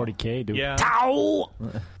Tau. 40K, dude. Yeah. Tau!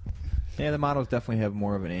 Yeah, the models definitely have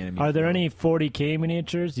more of an anime. Are there feel. any 40K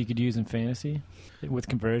miniatures you could use in fantasy with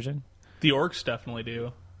conversion? The orcs definitely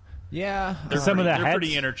do. Yeah. They're Some of the they're heads-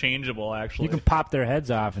 pretty intercentiable, actually. You can pop their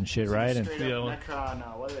heads off and shit, right? And Straight Yeah. up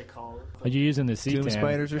Necron, what do they call it? are you using the Doom C-Tan?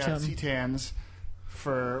 spiders or Yeah, something? C-Tans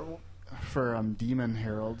for Demon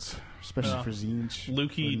Heralds, especially Yeah. for Zinch.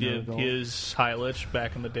 Lukey did his Hylich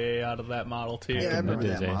back in the day out of that model, too. Yeah, I remember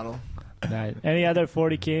Did that they? model. Right. Any other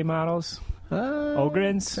 40K models?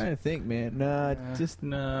 Ogrins? Trying to think, man. No, just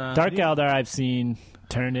Nah. Dark Eldar I've seen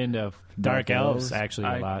turned into Dark Elves, actually,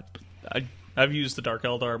 I- a lot. I've used the Dark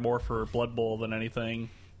Eldar more for Blood Bowl than anything.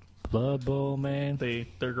 Blood Bowl, man.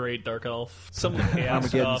 They're great, Dark Elf. Some of the Chaos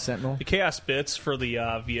Armageddon stuff. Sentinel. The Chaos bits for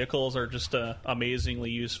the vehicles are just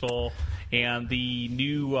amazingly useful. And the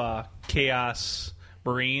new Chaos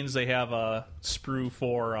Marines, they have a sprue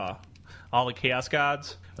for all the Chaos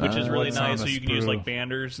Gods, which is really What's on nice. the So you can use sprue? like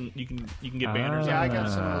banders, and you can get banners. Yeah, I on got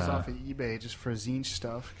them. some of those off of eBay just for Zinch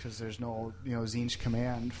stuff because there's no Zinch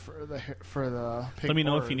command for the. Pig Let me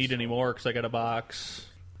know if you Horrors. need any more, because I got a box.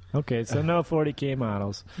 Okay, so no 40K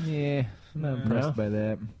models. yeah. I'm not impressed No? by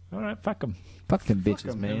that. All right, fuck them. Fuck them bitches,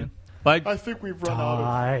 'em, man. man. But I think we've run out of.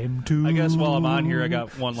 Time to I guess while I'm on here, I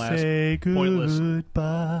got one last say pointless goodbye.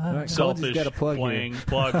 All right, Colin's selfish got a plug playing here.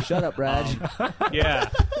 plug. Shut up, Raj. Yeah,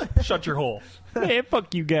 shut your hole. Hey,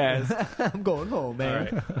 fuck you guys. I'm going home, All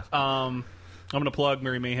man. right. I'm going to plug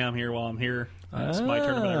Merry Mayhem here while I'm here. It's my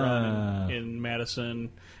tournament I run in Madison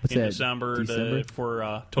What's in that, December, December?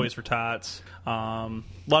 for Toys for Tots. A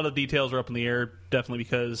lot of the details are up in the air, definitely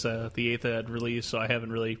because the 8th had released, so I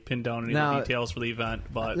haven't really pinned down any of Now, the details for the event.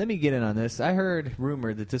 But Let me get in on this. I heard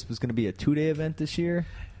rumor that this was going to be a 2-day event this year.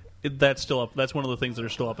 that's still up. That's one of the things that are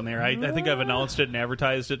still up in the air. I think I've announced it and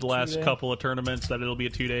advertised it the last couple of tournaments that it'll be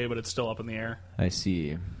a 2-day, but it's still up in the air. I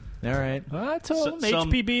see. All right. I told him Some-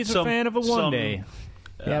 HPB's a some- fan of a some- one-day.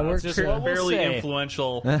 Yeah, we're just cur- what we'll fairly say.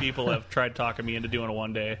 influential people have tried talking me into doing a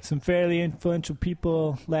 1-day. Some fairly influential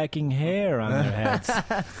people lacking hair on their heads.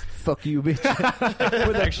 Fuck you, bitch.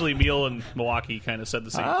 With actually, Meal and Milwaukee kind of said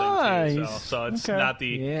the same thing too. Nice. So it's Okay. not the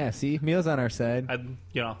yeah, see? Meal's on our side. I,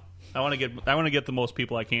 you know, I want to get the most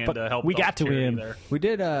people I can But to help. we out got to charity win. there.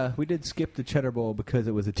 We did skip the Cheddar Bowl because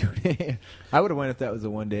it was a 2-day. I would have went if that was a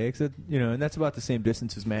 1-day, except and that's about the same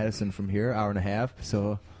distance as Madison from here, hour and a half.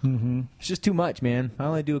 So it's just too much, man. I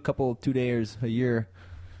only do a couple 2-dayers a year,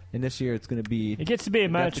 and this year it's going to be It gets to be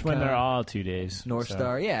much when Adepticon, they're all 2 days. North so.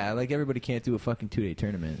 Star. Yeah, like everybody can't do a fucking 2-day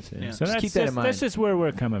tournament. So, Yeah. So just that's keep that in mind. That's just where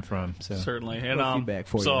we're coming from. So Certainly, and Little feedback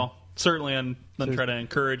for so you. certainly, and then try to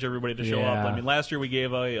encourage everybody to show up. Yeah. I mean, last year we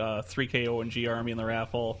gave a 3K ONG Army in the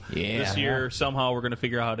raffle. Yeah. This year somehow we're going to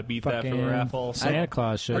figure out how to beat that for the Fucking raffle. So Santa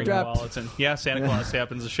Claus should. bring I your dropped- wallets in. Yeah, Santa Claus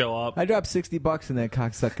happens to show up. I dropped $60 in that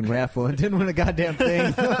cocksucking raffle and didn't win a goddamn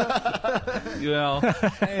thing.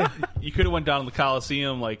 You could have went down to the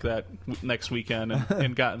Coliseum like that next weekend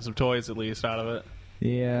and gotten some toys at least out of it.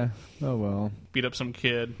 Yeah. Oh well. Beat up some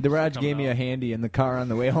kid. The Raj Coming gave me out. a handy in the car on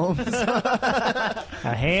the way home. A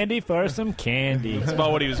handy for some candy. That's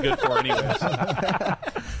about what he was good for, anyways.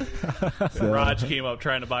 So- Raj came up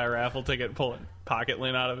trying to buy a raffle ticket, and pulling pocket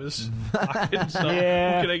lint out of his pocket. So,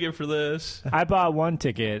 Yeah. what can I get for this? I bought one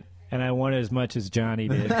ticket and I won as much as Johnny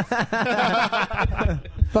did.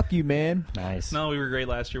 Fuck you, man. Nice. No, we were great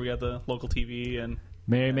last year. We got the local TV, and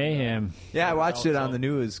Merry Mayhem. Yeah, I watched it on the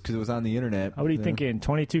news because it was on the internet. What are you So- thinking?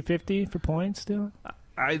 $22.50 for points still?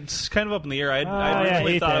 it's kind of up in the air. I yeah,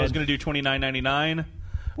 originally thought I was Ethan. going to do $29.99.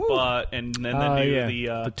 But and then Oh, do yeah. the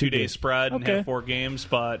The 2-day 2-day. spread and Okay. have 4 games.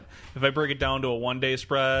 But if I break it down to a 1-day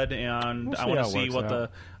spread, and We'll I see want how to it see works what the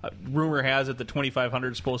out. rumor has it, the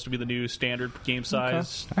 2,500 is supposed to be the new standard game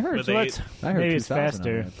size. I heard with So 8. let's, I heard maybe it's 2,000 on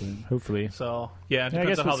faster, that, but- hopefully. So yeah, it Yeah, I depends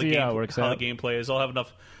guess on we'll how the see game how it works how out. the game plays. I'll have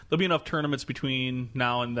enough. There'll be enough tournaments between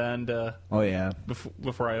now and then to Oh yeah.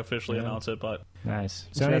 before I officially Yeah. announce it. But Nice.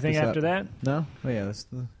 Let's So wrap anything this after up. that? No. Oh yeah.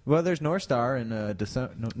 Well, there's North Star in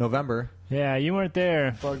November. Yeah, you weren't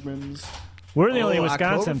there. Bugman's. We're the only Oh,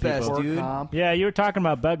 Wisconsin Oktoberfest, people. dude. Comp. Yeah, you were talking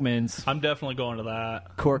about Bugman's. I'm definitely going to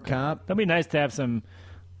that. Cork Comp. That'd be nice to have some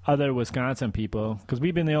other Wisconsin people because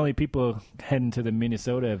we've been the only people heading to the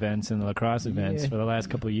Minnesota events and the lacrosse events Yeah. for the last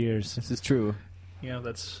couple of years. This is true. You know,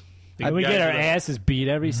 that's. And we guys get our are the- asses beat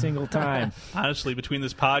every single time. Honestly, between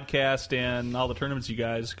this podcast and all the tournaments you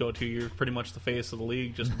guys go to, you're pretty much the face of the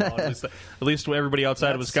league. Just about. At least everybody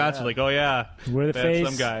outside of That's Wisconsin, sad. like, oh yeah, We're the that's face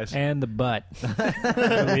them guys. and the butt.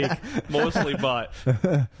 The league. Mostly, but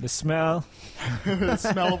The smell. The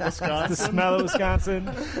smell of The Wisconsin. smell of Wisconsin.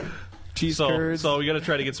 Cheese so curds. we got to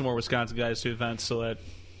try to get some more Wisconsin guys to events so that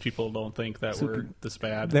people don't think that we're this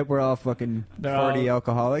bad. that we're all fucking They're 40 all-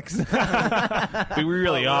 alcoholics. we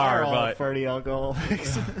really are, all but 30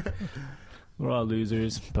 alcoholics. We're all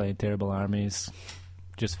losers playing terrible armies,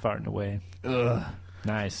 just farting away. Ugh.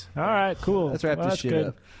 Nice. All right, cool. Let's wrap Well, this that's shit good.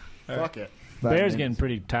 up. Fuck it. 5 Bear's minutes. getting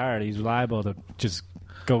pretty tired. He's liable to just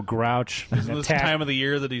go grouch. isn't and this the attack. time of the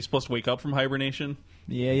year that he's supposed to wake up from hibernation?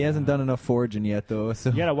 Yeah, he hasn't done enough foraging yet, though. So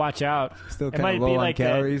You gotta watch out. still It kind might of be low on like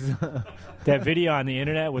that- calories. That video on the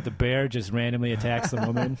internet with the bear just randomly attacks the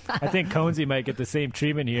woman. I think Conesy might get the same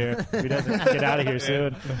treatment here if he doesn't get out of here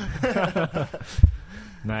soon.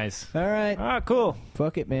 Nice. All right. Ah, cool.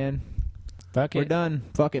 Fuck it, man. Fuck We're it. done.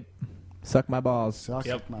 Fuck it. Suck my balls. Suck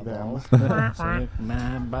Yep. my balls. Suck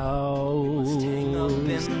my balls. Staying up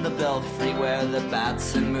in the belfry where the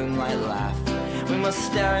bats in moonlight laugh. We must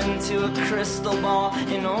stare into a crystal ball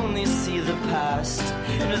and only see the past.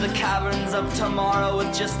 Into the caverns of tomorrow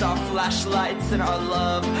with just our flashlights and our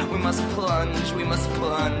love. We must plunge, we must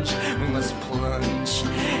plunge, we must plunge.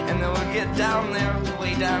 And then we'll get down there,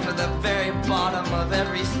 way down to the very bottom of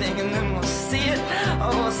everything. And then we'll see it,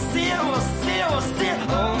 oh, we'll see it, we'll see it, we'll see it.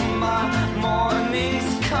 Oh, my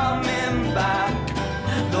morning's coming back.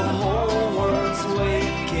 The whole world's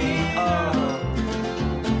waking up.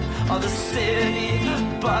 All the city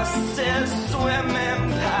buses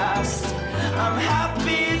swimming past. I'm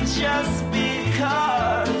happy just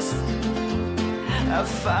because I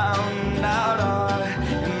found out I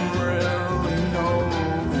am really no one.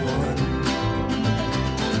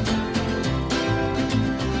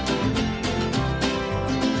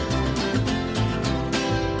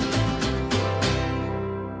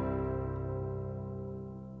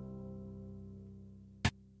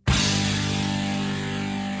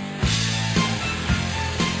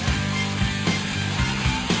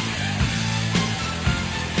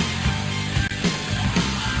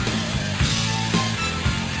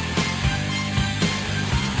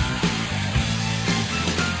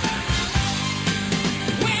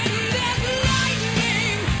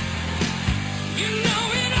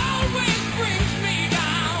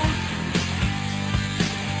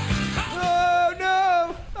 Oh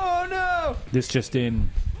no! Oh no! This just in.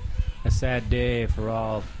 A sad day for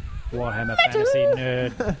all Warhammer Fantasy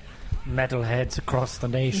nerd metalheads across the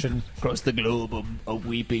nation. Across the globe of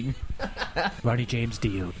weeping. Ronnie James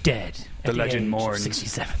Dio, dead. The at legend age of mourns.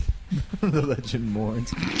 67. The legend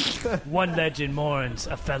mourns. One legend mourns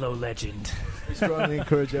a fellow legend. We strongly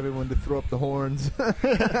encourage everyone to throw up the horns.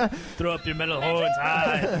 Throw up your metal horns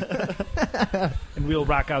high. And we'll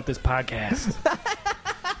rock out this podcast.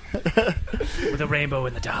 With a rainbow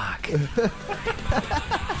in the dark. Alright,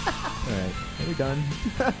 are we done?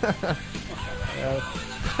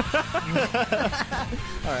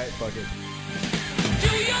 Alright, fuck it.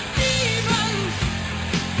 Do your demons,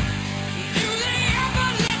 do they ever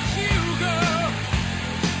let you go?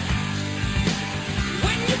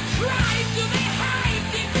 When you try, do they hide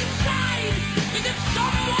deep inside? Is it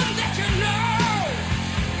someone that you know?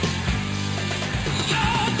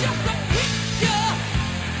 You're just a picture.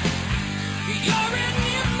 You're an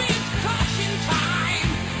image caught in time.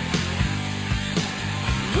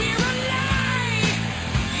 We're alive.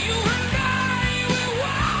 You and I, we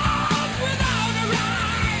walk without a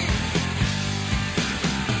rhyme.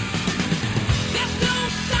 There's no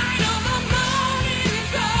sign of the morning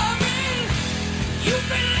coming. You've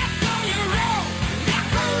been left on your own,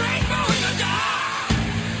 like a rainbow in the dark.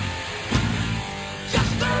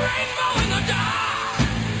 Just a rainbow in the dark.